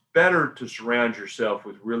it's better to surround yourself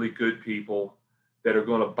with really good people that are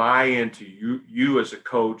going to buy into you as a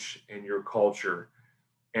coach and your culture,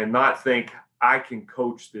 and not think, I can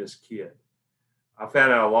coach this kid. I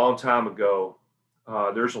found out a long time ago,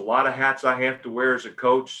 there's a lot of hats I have to wear as a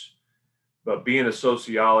coach, but being a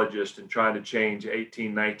sociologist and trying to change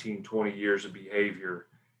 18, 19, 20 years of behavior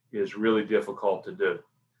is really difficult to do.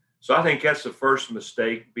 So I think that's the first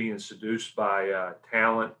mistake, being seduced by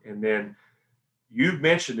talent. And then you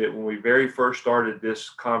mentioned it when we very first started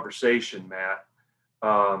this conversation, Matt,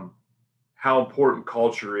 how important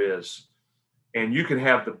culture is. And you can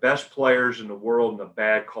have the best players in the world in a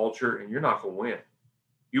bad culture, and you're not going to win.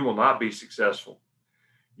 You will not be successful.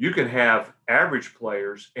 You can have average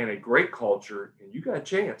players and a great culture, and you got a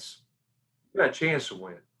chance. You got a chance to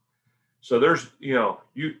win. So there's, and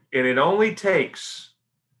it only takes,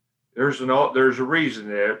 there's a reason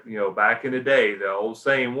that, back in the day, the old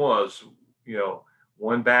saying was,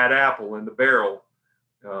 one bad apple in the barrel,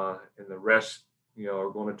 and the rest, are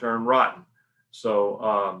going to turn rotten.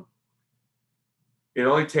 So it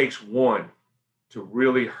only takes one to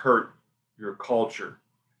really hurt your culture.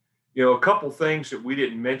 A couple things that we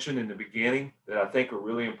didn't mention in the beginning that I think are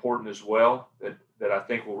really important as well, that I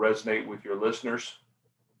think will resonate with your listeners,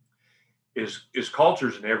 is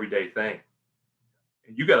culture's an everyday thing.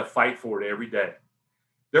 And you got to fight for it every day.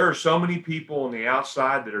 There are so many people on the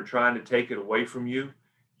outside that are trying to take it away from you.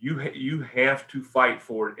 You have to fight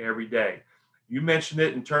for it every day. You mentioned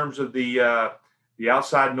it in terms of the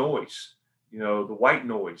outside noise. The white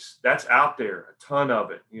noise that's out there, a ton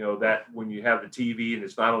of it, that when you have the TV and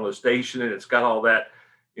it's not on a station and it's got all that,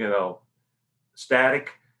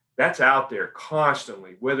 static, that's out there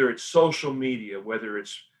constantly, whether it's social media, whether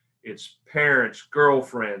it's parents,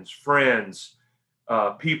 girlfriends, friends,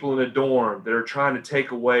 people in a dorm that are trying to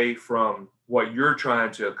take away from what you're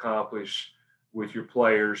trying to accomplish with your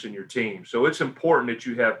players and your team. So it's important that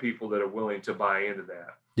you have people that are willing to buy into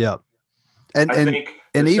that. Yeah. I think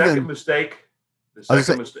the second mistake.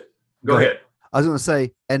 Go ahead. I was going to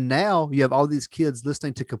say, and now you have all these kids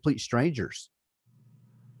listening to complete strangers.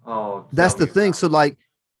 Oh, that's the thing. So like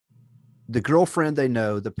the girlfriend they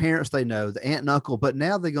know, the parents they know, the aunt and uncle, but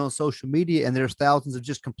now they go on social media and there's thousands of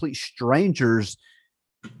just complete strangers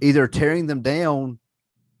either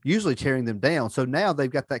usually tearing them down. So now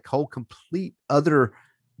they've got that whole complete other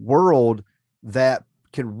world that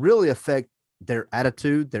can really affect their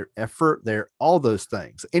attitude, their effort, all those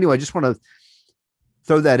things. Anyway, I just want to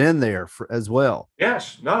throw that in there as well.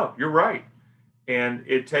 Yes, no, you're right. And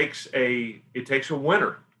it takes a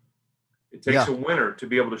winner. It takes a winner to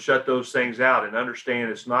be able to shut those things out and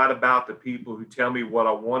understand it's not about the people who tell me what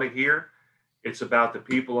I want to hear. It's about the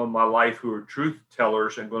people in my life who are truth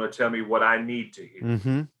tellers and going to tell me what I need to hear.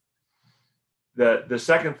 Mm-hmm. The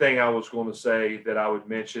second thing I was going to say that I would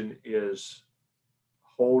mention is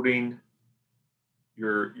holding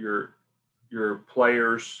your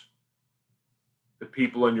players, the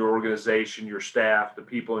people in your organization, your staff, the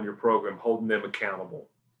people in your program, holding them accountable.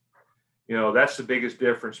 That's the biggest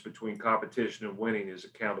difference between competition and winning is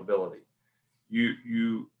accountability.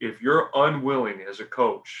 If you're unwilling as a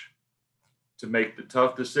coach to make the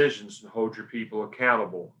tough decisions and hold your people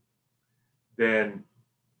accountable, then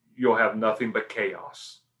you'll have nothing but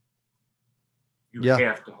chaos. You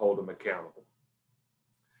have to hold them accountable.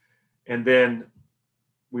 And then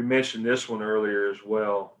we mentioned this one earlier as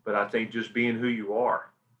well, but I think just being who you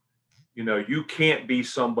are. You can't be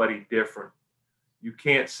somebody different. You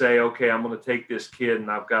can't say, okay, I'm going to take this kid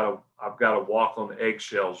and I've got to walk on the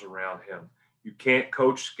eggshells around him. You can't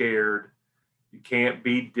coach scared. You can't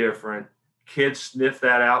be different. Kids sniff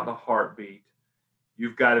that out in a heartbeat.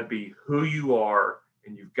 You've got to be who you are,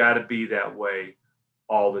 and you've got to be that way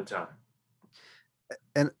all the time.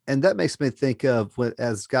 And that makes me think of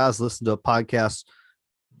as guys listen to a podcast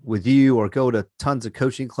with you or go to tons of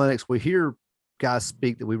coaching clinics, we hear guys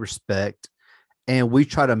speak that we respect and we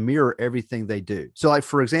try to mirror everything they do. So like,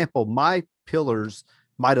 for example, my pillars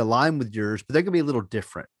might align with yours, but they're going to be a little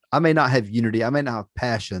different. I may not have unity. I may not have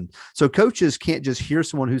passion. So coaches can't just hear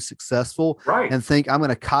someone who's successful and think I'm going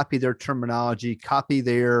to copy their terminology, copy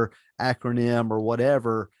their acronym or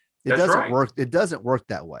whatever. It doesn't work. It doesn't work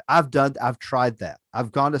that way. I've tried that.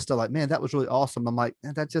 I've gone to stuff like, man, that was really awesome. I'm like,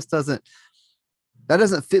 man, that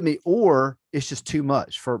doesn't fit me, or it's just too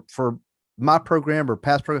much for my program or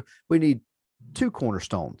past program. We need 2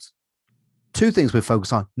 cornerstones, 2 things we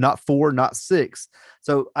focus on, not 4, not 6.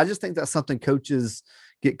 So I just think that's something coaches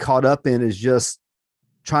get caught up in, is just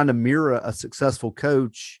trying to mirror a successful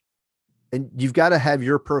coach and you've got to have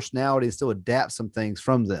your personality and still adapt some things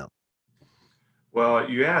from them. Well,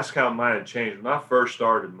 you ask how mine had changed. When I first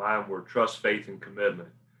started, mine were trust, faith, and commitment.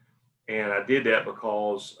 And I did that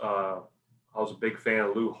because I was a big fan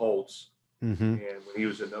of Lou Holtz, Mm-hmm. and when he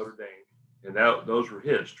was at Notre Dame, and those were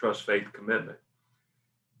his trust, faith, commitment.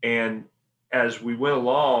 And as we went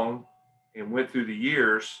along and went through the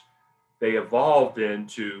years, they evolved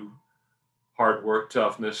into hard work,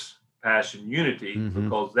 toughness, passion, unity, Mm-hmm.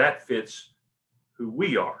 because that fits who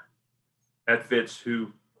we are. That fits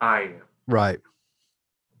who I am. Right.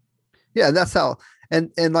 Yeah, that's how,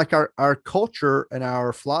 and like our culture and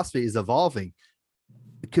our philosophy is evolving.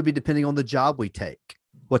 It could be depending on the job we take,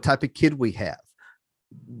 what type of kid we have,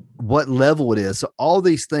 what level it is. So all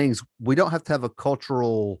these things, we don't have to have a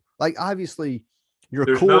cultural, like obviously your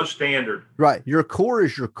There's core, no standard. right? Your core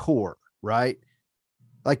is your core, right?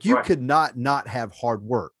 Like you Right. could not have hard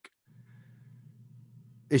work.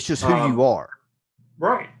 It's just who you are.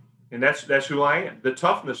 Right. And that's who I am. The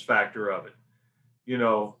toughness factor of it. You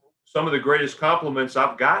know, some of the greatest compliments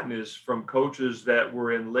I've gotten is from coaches that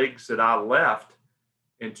were in leagues that I left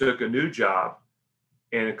and took a new job.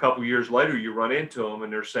 And a couple of years later, you run into them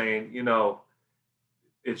and they're saying, you know,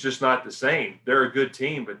 it's just not the same. They're a good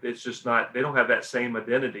team, but it's just not, they don't have that same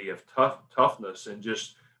identity of toughness and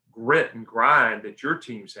just grit and grind that your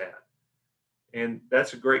teams had. And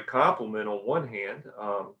that's a great compliment on one hand.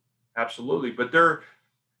 Absolutely. But they're,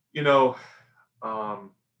 you know,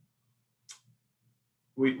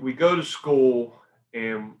 we go to school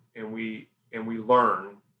and we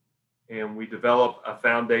learn and we develop a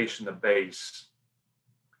foundation, a base.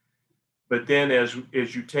 But then as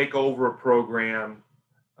you take over a program,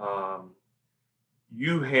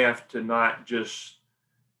 you have to not just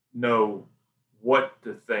know what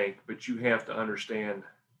to think, but you have to understand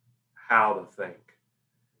how to think.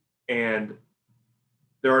 And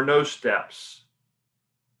there are no steps.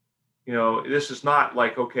 You know, this is not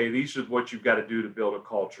like, okay, these are what you've got to do to build a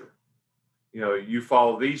culture. You know, you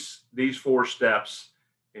follow these 4 steps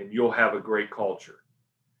and you'll have a great culture.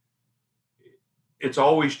 It's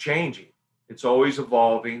always changing. It's always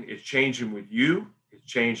evolving. It's changing with you. It's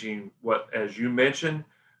changing as you mentioned,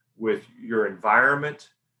 with your environment,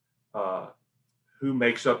 who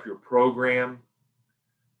makes up your program,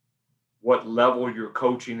 what level you're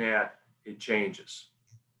coaching at, it changes.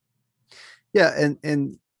 Yeah.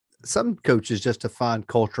 And some coaches just define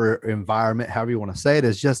culture, environment, however you want to say it,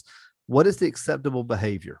 is just what is the acceptable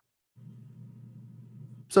behavior?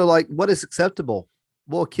 So like what is acceptable?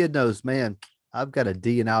 Well, a kid knows, man, I've got a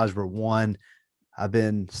D in Algebra 1. I've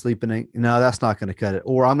been sleeping. No, that's not going to cut it.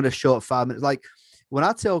 Or I'm going to show up 5 minutes. Like when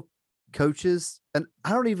I tell coaches, and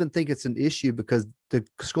I don't even think it's an issue because the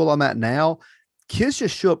school I'm at now, kids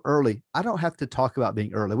just show up early. I don't have to talk about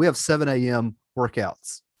being early. We have 7 a.m.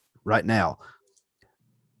 workouts right now.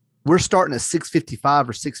 We're starting at 6:55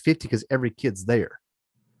 or 6:50 because every kid's there.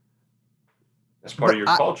 That's part of your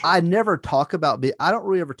culture. I never talk about I don't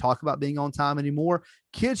really ever talk about being on time anymore.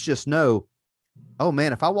 Kids just know, oh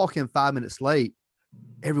man, if I walk in 5 minutes late,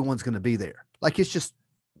 everyone's going to be there. Like it's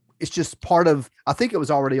just part of, I think it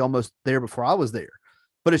was already almost there before I was there,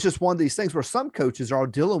 but it's just one of these things where some coaches are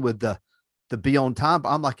dealing with the be on time. But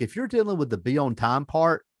I'm like, if you're dealing with the be on time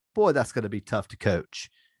part, boy, that's going to be tough to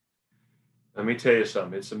coach. Let me tell you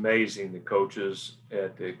something. It's amazing the coaches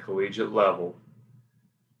at the collegiate level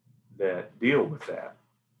that deal with that.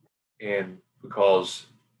 And because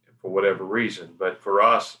for whatever reason, but for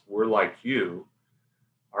us, we're like you.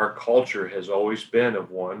 Our culture has always been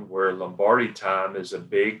of one where Lombardi time is a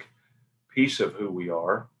big piece of who we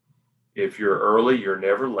are. If you're early, you're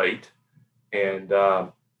never late. And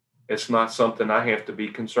it's not something I have to be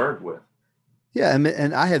concerned with. Yeah.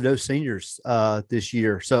 And I have no seniors this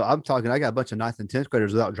year. So I'm talking, I got a bunch of 9th and 10th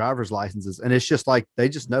graders without driver's licenses. And it's just like, they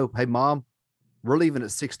just know, hey, mom, we're leaving at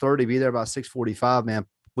 6:30, be there by 6:45, man.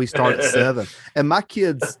 We start at 7. And my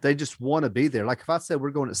kids, they just want to be there. Like if I said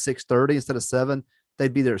we're going at 6:30 instead of 7,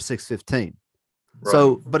 they'd be there at 6:15. Right.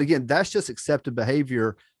 So, but again, that's just accepted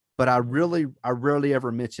behavior. But I rarely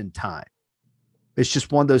ever mention time. It's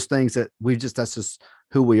just one of those things that that's just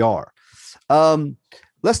who we are.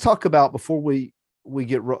 Let's talk about before we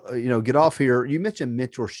get off here. You mentioned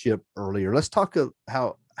mentorship earlier. Let's talk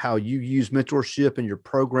how you use mentorship in your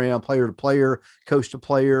program, player to player, coach to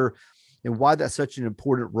player, and why that's such an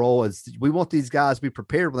important role. As we want these guys to be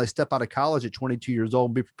prepared when they step out of college at 22 years old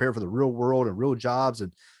and be prepared for the real world and real jobs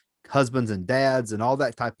and husbands and dads and all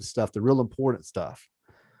that type of stuff, the real important stuff.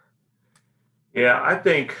 Yeah, I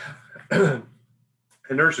think, and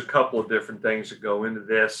there's a couple of different things that go into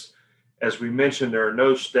this. As we mentioned, there are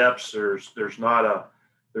no steps. There's not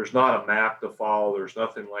there's not a map to follow. There's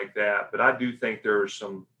nothing like that. But I do think there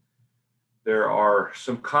are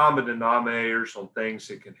some common denominators on things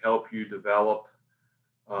that can help you develop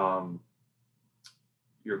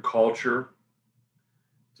your culture,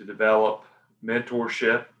 to develop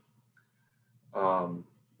mentorship.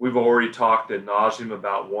 We've already talked ad nauseum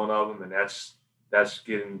about one of them, and that's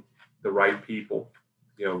getting the right people,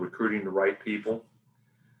 recruiting the right people.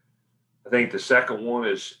 I think the second one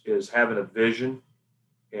is having a vision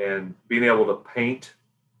and being able to paint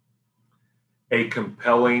a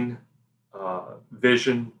compelling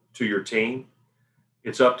vision to your team.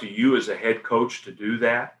 It's up to you as a head coach to do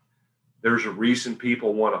that. There's a reason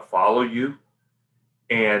people want to follow you.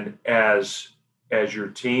 And as your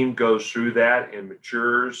team goes through that and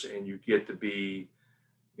matures, and you get to be,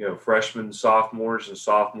 freshmen, sophomores, and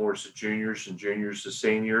sophomores to juniors, and juniors to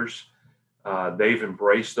seniors, they've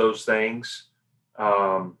embraced those things.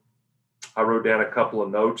 I wrote down a couple of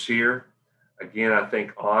notes here. Again, I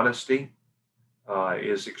think honesty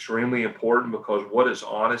is extremely important, because what does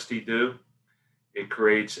honesty do? It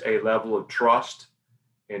creates a level of trust,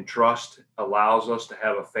 and trust allows us to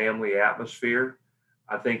have a family atmosphere.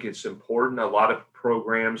 I think it's important. A lot of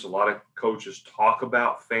programs, a lot of coaches talk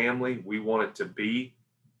about family. We want it to be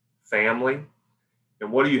family.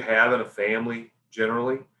 And what do you have in a family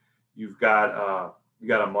generally? You've got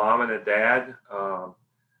a mom and a dad,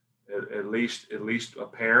 at least a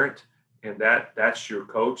parent, and that's your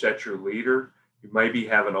coach, that's your leader. You maybe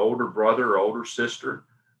have an older brother or older sister.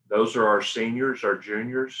 Those are our seniors, our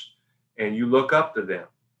juniors, and you look up to them.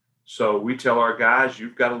 So we tell our guys,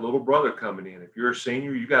 you've got a little brother coming in. If you're a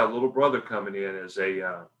senior, you got a little brother coming in as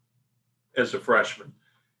a freshman,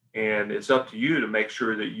 and it's up to you to make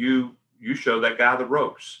sure that you show that guy the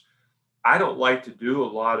ropes. I don't like to do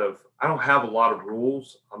I don't have a lot of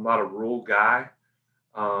rules. I'm not a rule guy.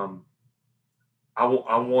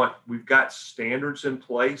 We've got standards in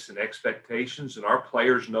place and expectations, and our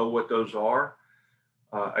players know what those are.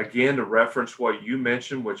 Again, to reference what you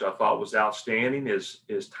mentioned, which I thought was outstanding,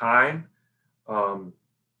 is time.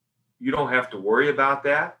 You don't have to worry about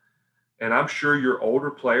that. And I'm sure your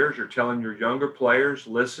older players are telling your younger players,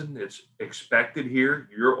 listen, it's expected here.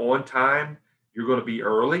 You're on time. You're going to be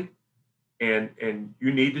early, and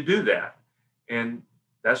you need to do that. And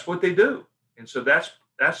that's what they do. And so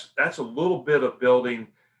that's a little bit of building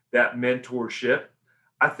that mentorship.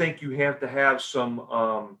 I think you have to have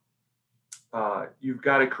some. You've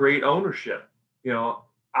got to create ownership.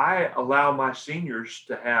 I allow my seniors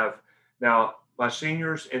to have, now my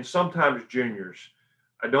seniors and sometimes juniors,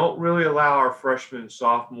 I don't really allow our freshmen and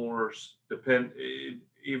sophomores,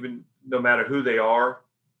 even no matter who they are,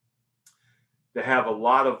 to have a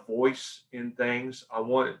lot of voice in things. I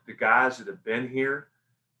want the guys that have been here,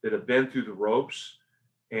 that have been through the ropes,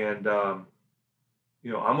 and I'm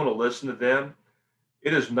going to listen to them.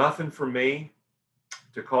 It is nothing for me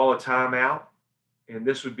to call a timeout, and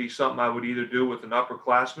this would be something I would either do with an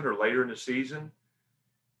upperclassman or later in the season.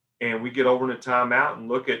 And we get over in a timeout and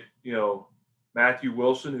look at, Matthew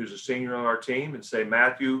Wilson, who's a senior on our team, and say,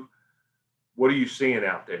 Matthew, what are you seeing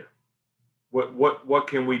out there? What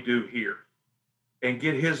can we do here? And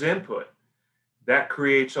get his input. That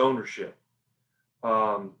creates ownership.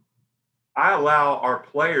 I allow our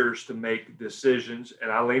players to make decisions, and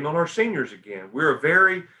I lean on our seniors again. We're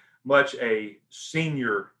very much a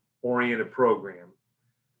senior-oriented program.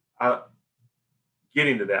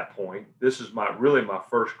 Getting to that point, this is my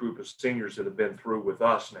first group of seniors that have been through with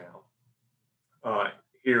us now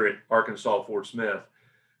here at Arkansas Fort Smith.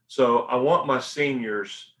 So I want my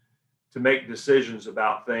seniors to make decisions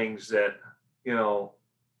about things that,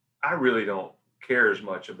 I really don't care as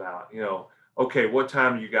much about. Okay, what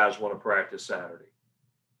time do you guys want to practice Saturday?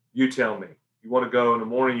 You tell me. You want to go in the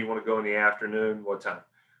morning? You want to go in the afternoon? What time?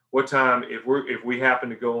 What time, if we happen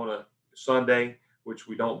to go on a Sunday, which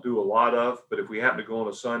we don't do a lot of, but if we happen to go on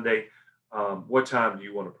a Sunday, what time do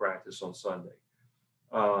you want to practice on Sunday?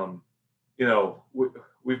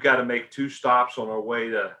 We've got to make 2 stops on our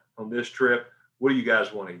way on this trip. What do you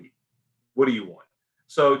guys want to eat? What do you want?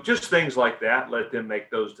 So just things like that, let them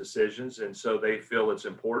make those decisions, and so they feel it's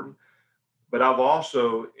important. But I've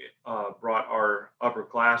also brought our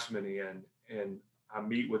upperclassmen in, and I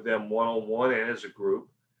meet with them one-on-one and as a group.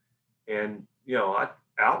 And, I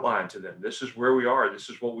outline to them, this is where we are. This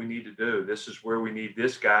is what we need to do. This is where we need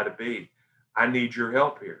this guy to be. I need your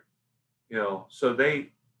help here. So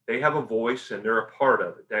they have a voice and they're a part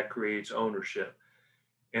of it. That creates ownership.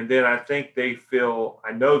 And then I think they feel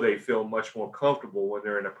much more comfortable when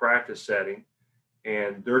they're in a practice setting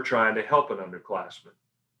and they're trying to help an underclassman,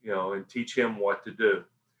 and teach him what to do.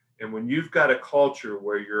 And when you've got a culture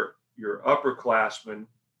where your upperclassmen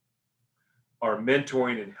are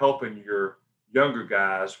mentoring and helping your younger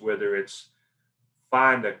guys, whether it's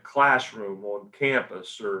find a classroom on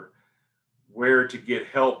campus or where to get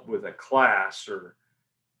help with a class, or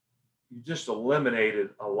you just eliminated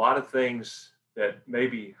a lot of things that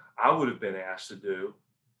maybe I would have been asked to do,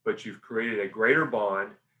 but you've created a greater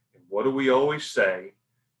bond. And what do we always say?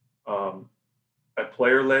 A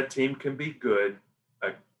player-led team can be good.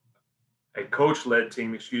 A coach-led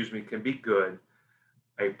team, can be good.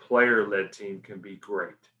 A player-led team can be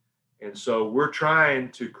great. And so we're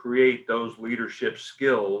trying to create those leadership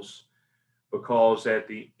skills because at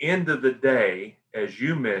the end of the day, as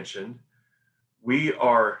you mentioned, we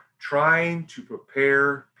are trying to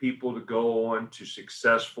prepare people to go on to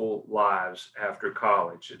successful lives after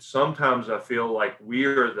college. And sometimes I feel like we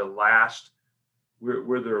are the last,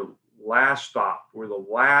 we're their last stop. We're the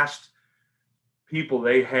last people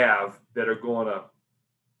they have that are going to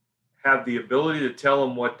have the ability to tell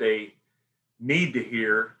them what they need to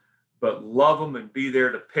hear, but love them and be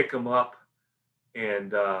there to pick them up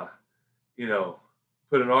and,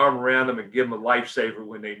 put an arm around them and give them a lifesaver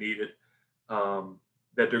when they need it,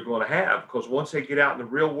 that they're going to have. Because once they get out in the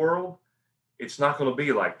real world, it's not going to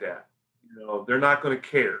be like that. They're not going to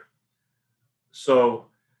care. So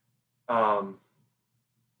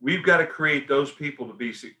we've got to create those people to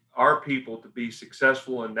be our people to be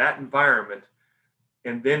successful in that environment,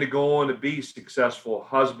 and then to go on to be successful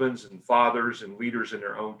husbands and fathers and leaders in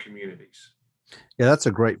their own communities. Yeah, that's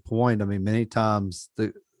a great point. I mean, many times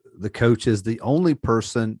the coach is the only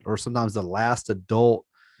person, or sometimes the last adult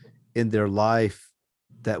in their life,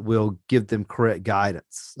 that will give them correct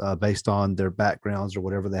guidance based on their backgrounds or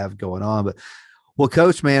whatever they have going on. But, well,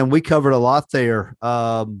 Coach, man, we covered a lot there.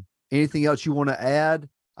 Anything else you want to add?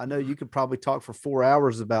 I know you could probably talk for 4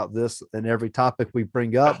 hours about this and every topic we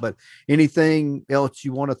bring up, but anything else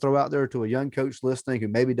you want to throw out there to a young coach listening who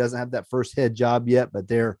maybe doesn't have that first head job yet, but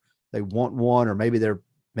they want one, or maybe they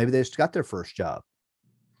just got their first job?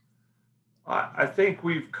 I think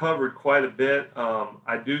we've covered quite a bit.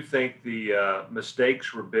 I do think the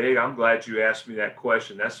mistakes were big. I'm glad you asked me that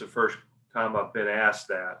question. That's the first time I've been asked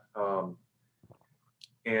that.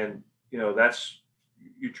 And,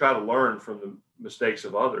 you try to learn from the mistakes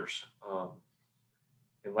of others.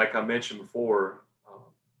 And like I mentioned before,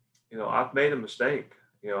 I've made a mistake.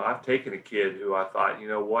 I've taken a kid who I thought,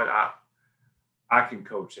 I can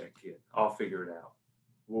coach that kid. I'll figure it out.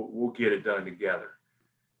 We'll get it done together.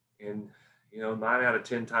 And 9 out of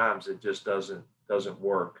 10 times it just doesn't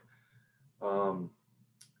work.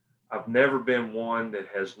 I've never been one that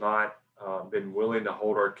has not been willing to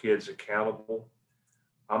hold our kids accountable.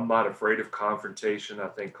 I'm not afraid of confrontation. I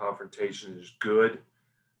think confrontation is good.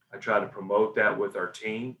 I try to promote that with our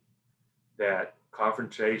team, that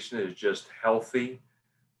confrontation is just healthy,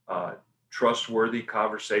 trustworthy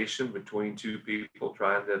conversation between two people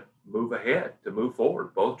trying to move ahead, to move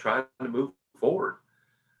forward, both trying to move forward.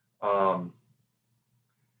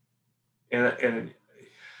 And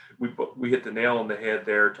we hit the nail on the head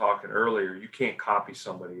there talking earlier. You can't copy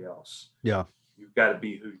somebody else. Yeah. You've got to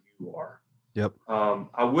be who you are. Yep.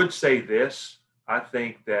 I would say this. I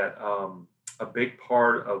think that a big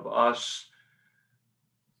part of us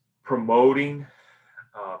promoting,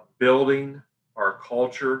 building our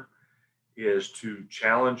culture is to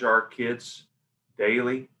challenge our kids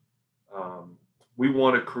daily. We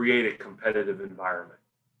want to create a competitive environment.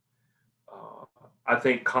 I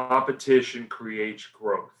think competition creates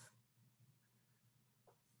growth.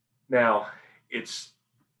 Now, it's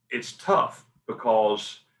tough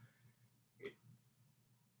because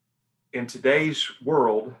in today's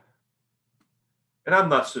world, and I'm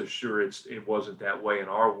not so sure it wasn't that way in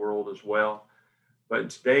our world as well, but in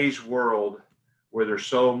today's world where there's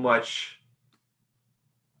so much,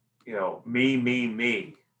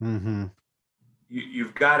 me, Mm-hmm.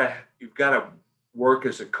 you've got to work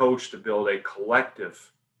as a coach to build a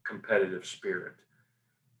collective competitive spirit,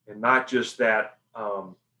 and not just that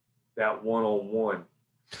one-on-one.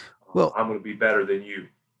 Well, I'm going to be better than you.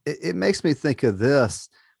 It makes me think of this,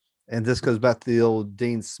 and this goes back to the old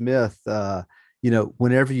Dean Smith.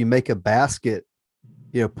 Whenever you make a basket,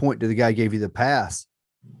 point to the guy who gave you the pass.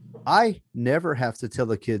 I never have to tell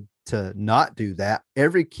the kid to not do that.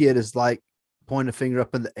 Every kid is like pointing a finger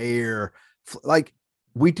up in the air. Like,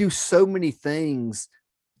 we do so many things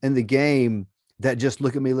in the game that just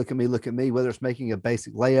look at me, whether it's making a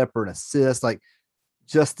basic layup or an assist, like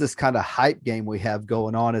just this kind of hype game we have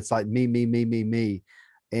going on. It's like me.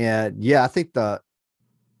 And yeah, I think the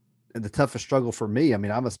toughest struggle for me, I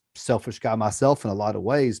mean, I'm a selfish guy myself in a lot of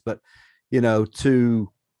ways, but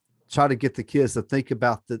to try to get the kids to think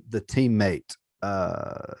about the teammate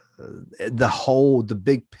the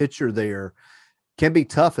big picture there can be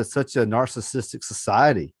tough. It's such a narcissistic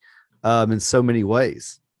society in so many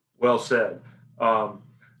ways. Well said.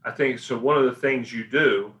 I think so. One of the things you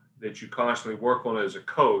do that you constantly work on as a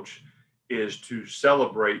coach is to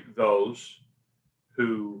celebrate those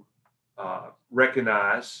who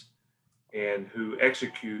recognize and who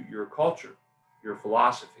execute your culture, your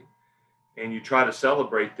philosophy. And you try to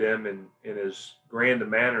celebrate them in as grand a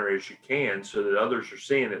manner as you can so that others are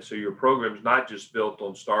seeing it. So your program's not just built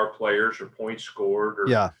on star players or points scored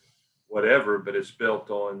or whatever, but it's built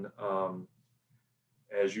on,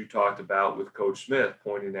 as you talked about with Coach Smith,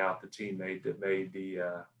 pointing out the teammate that made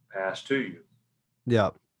the pass to you.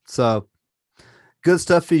 Yeah. So good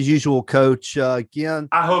stuff as usual, Coach. Again,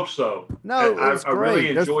 I hope so. No, I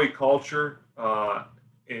really enjoy culture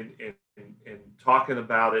and talking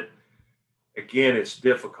about it. Again, it's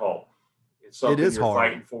difficult. It's something you're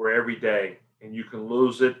fighting for every day, and you can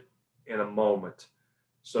lose it in a moment.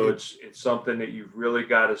 So it's something that you've really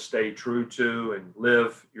got to stay true to and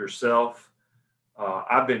live yourself.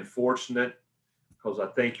 I've been fortunate because I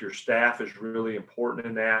think your staff is really important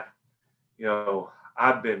in that. You know,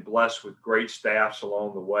 I've been blessed with great staffs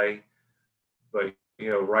along the way, but you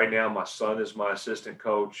know, right now my son is my assistant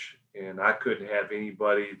coach, and I couldn't have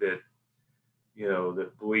anybody that, you know,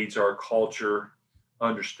 that bleeds our culture,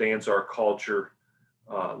 understands our culture,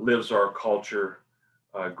 lives our culture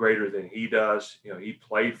greater than he does. You know, he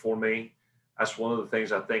played for me. That's one of the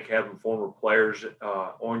things I think having former players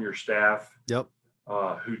on your staff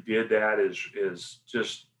who did that is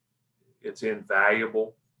just, it's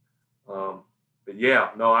invaluable. But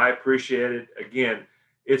yeah, no, I appreciate it. Again,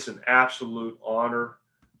 it's an absolute honor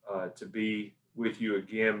to be with you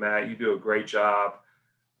again, Matt. You do a great job.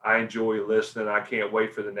 I enjoy listening. I can't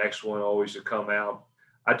wait for the next one always to come out.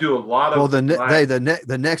 I do a lot of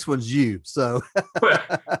the next one's you, so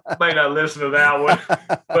may not listen to that one,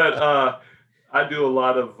 but I do a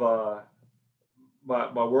lot of my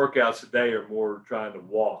workouts today are more trying to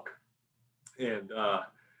walk, and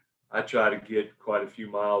I try to get quite a few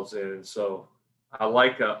miles in, and so I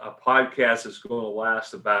like a podcast that's going to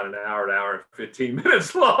last about an hour and 15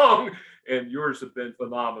 minutes long. And yours have been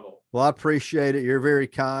phenomenal. Well, I appreciate it. You're very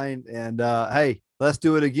kind. And hey, let's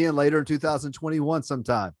do it again later in 2021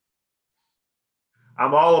 sometime.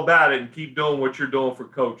 I'm all about it, and keep doing what you're doing for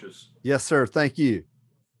coaches. Yes, sir. Thank you.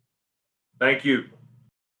 Thank you.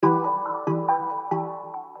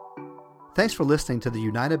 Thanks for listening to the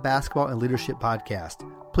United Basketball and Leadership Podcast.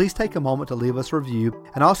 Please take a moment to leave us a review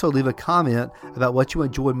and also leave a comment about what you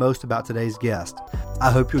enjoyed most about today's guest.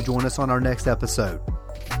 I hope you'll join us on our next episode.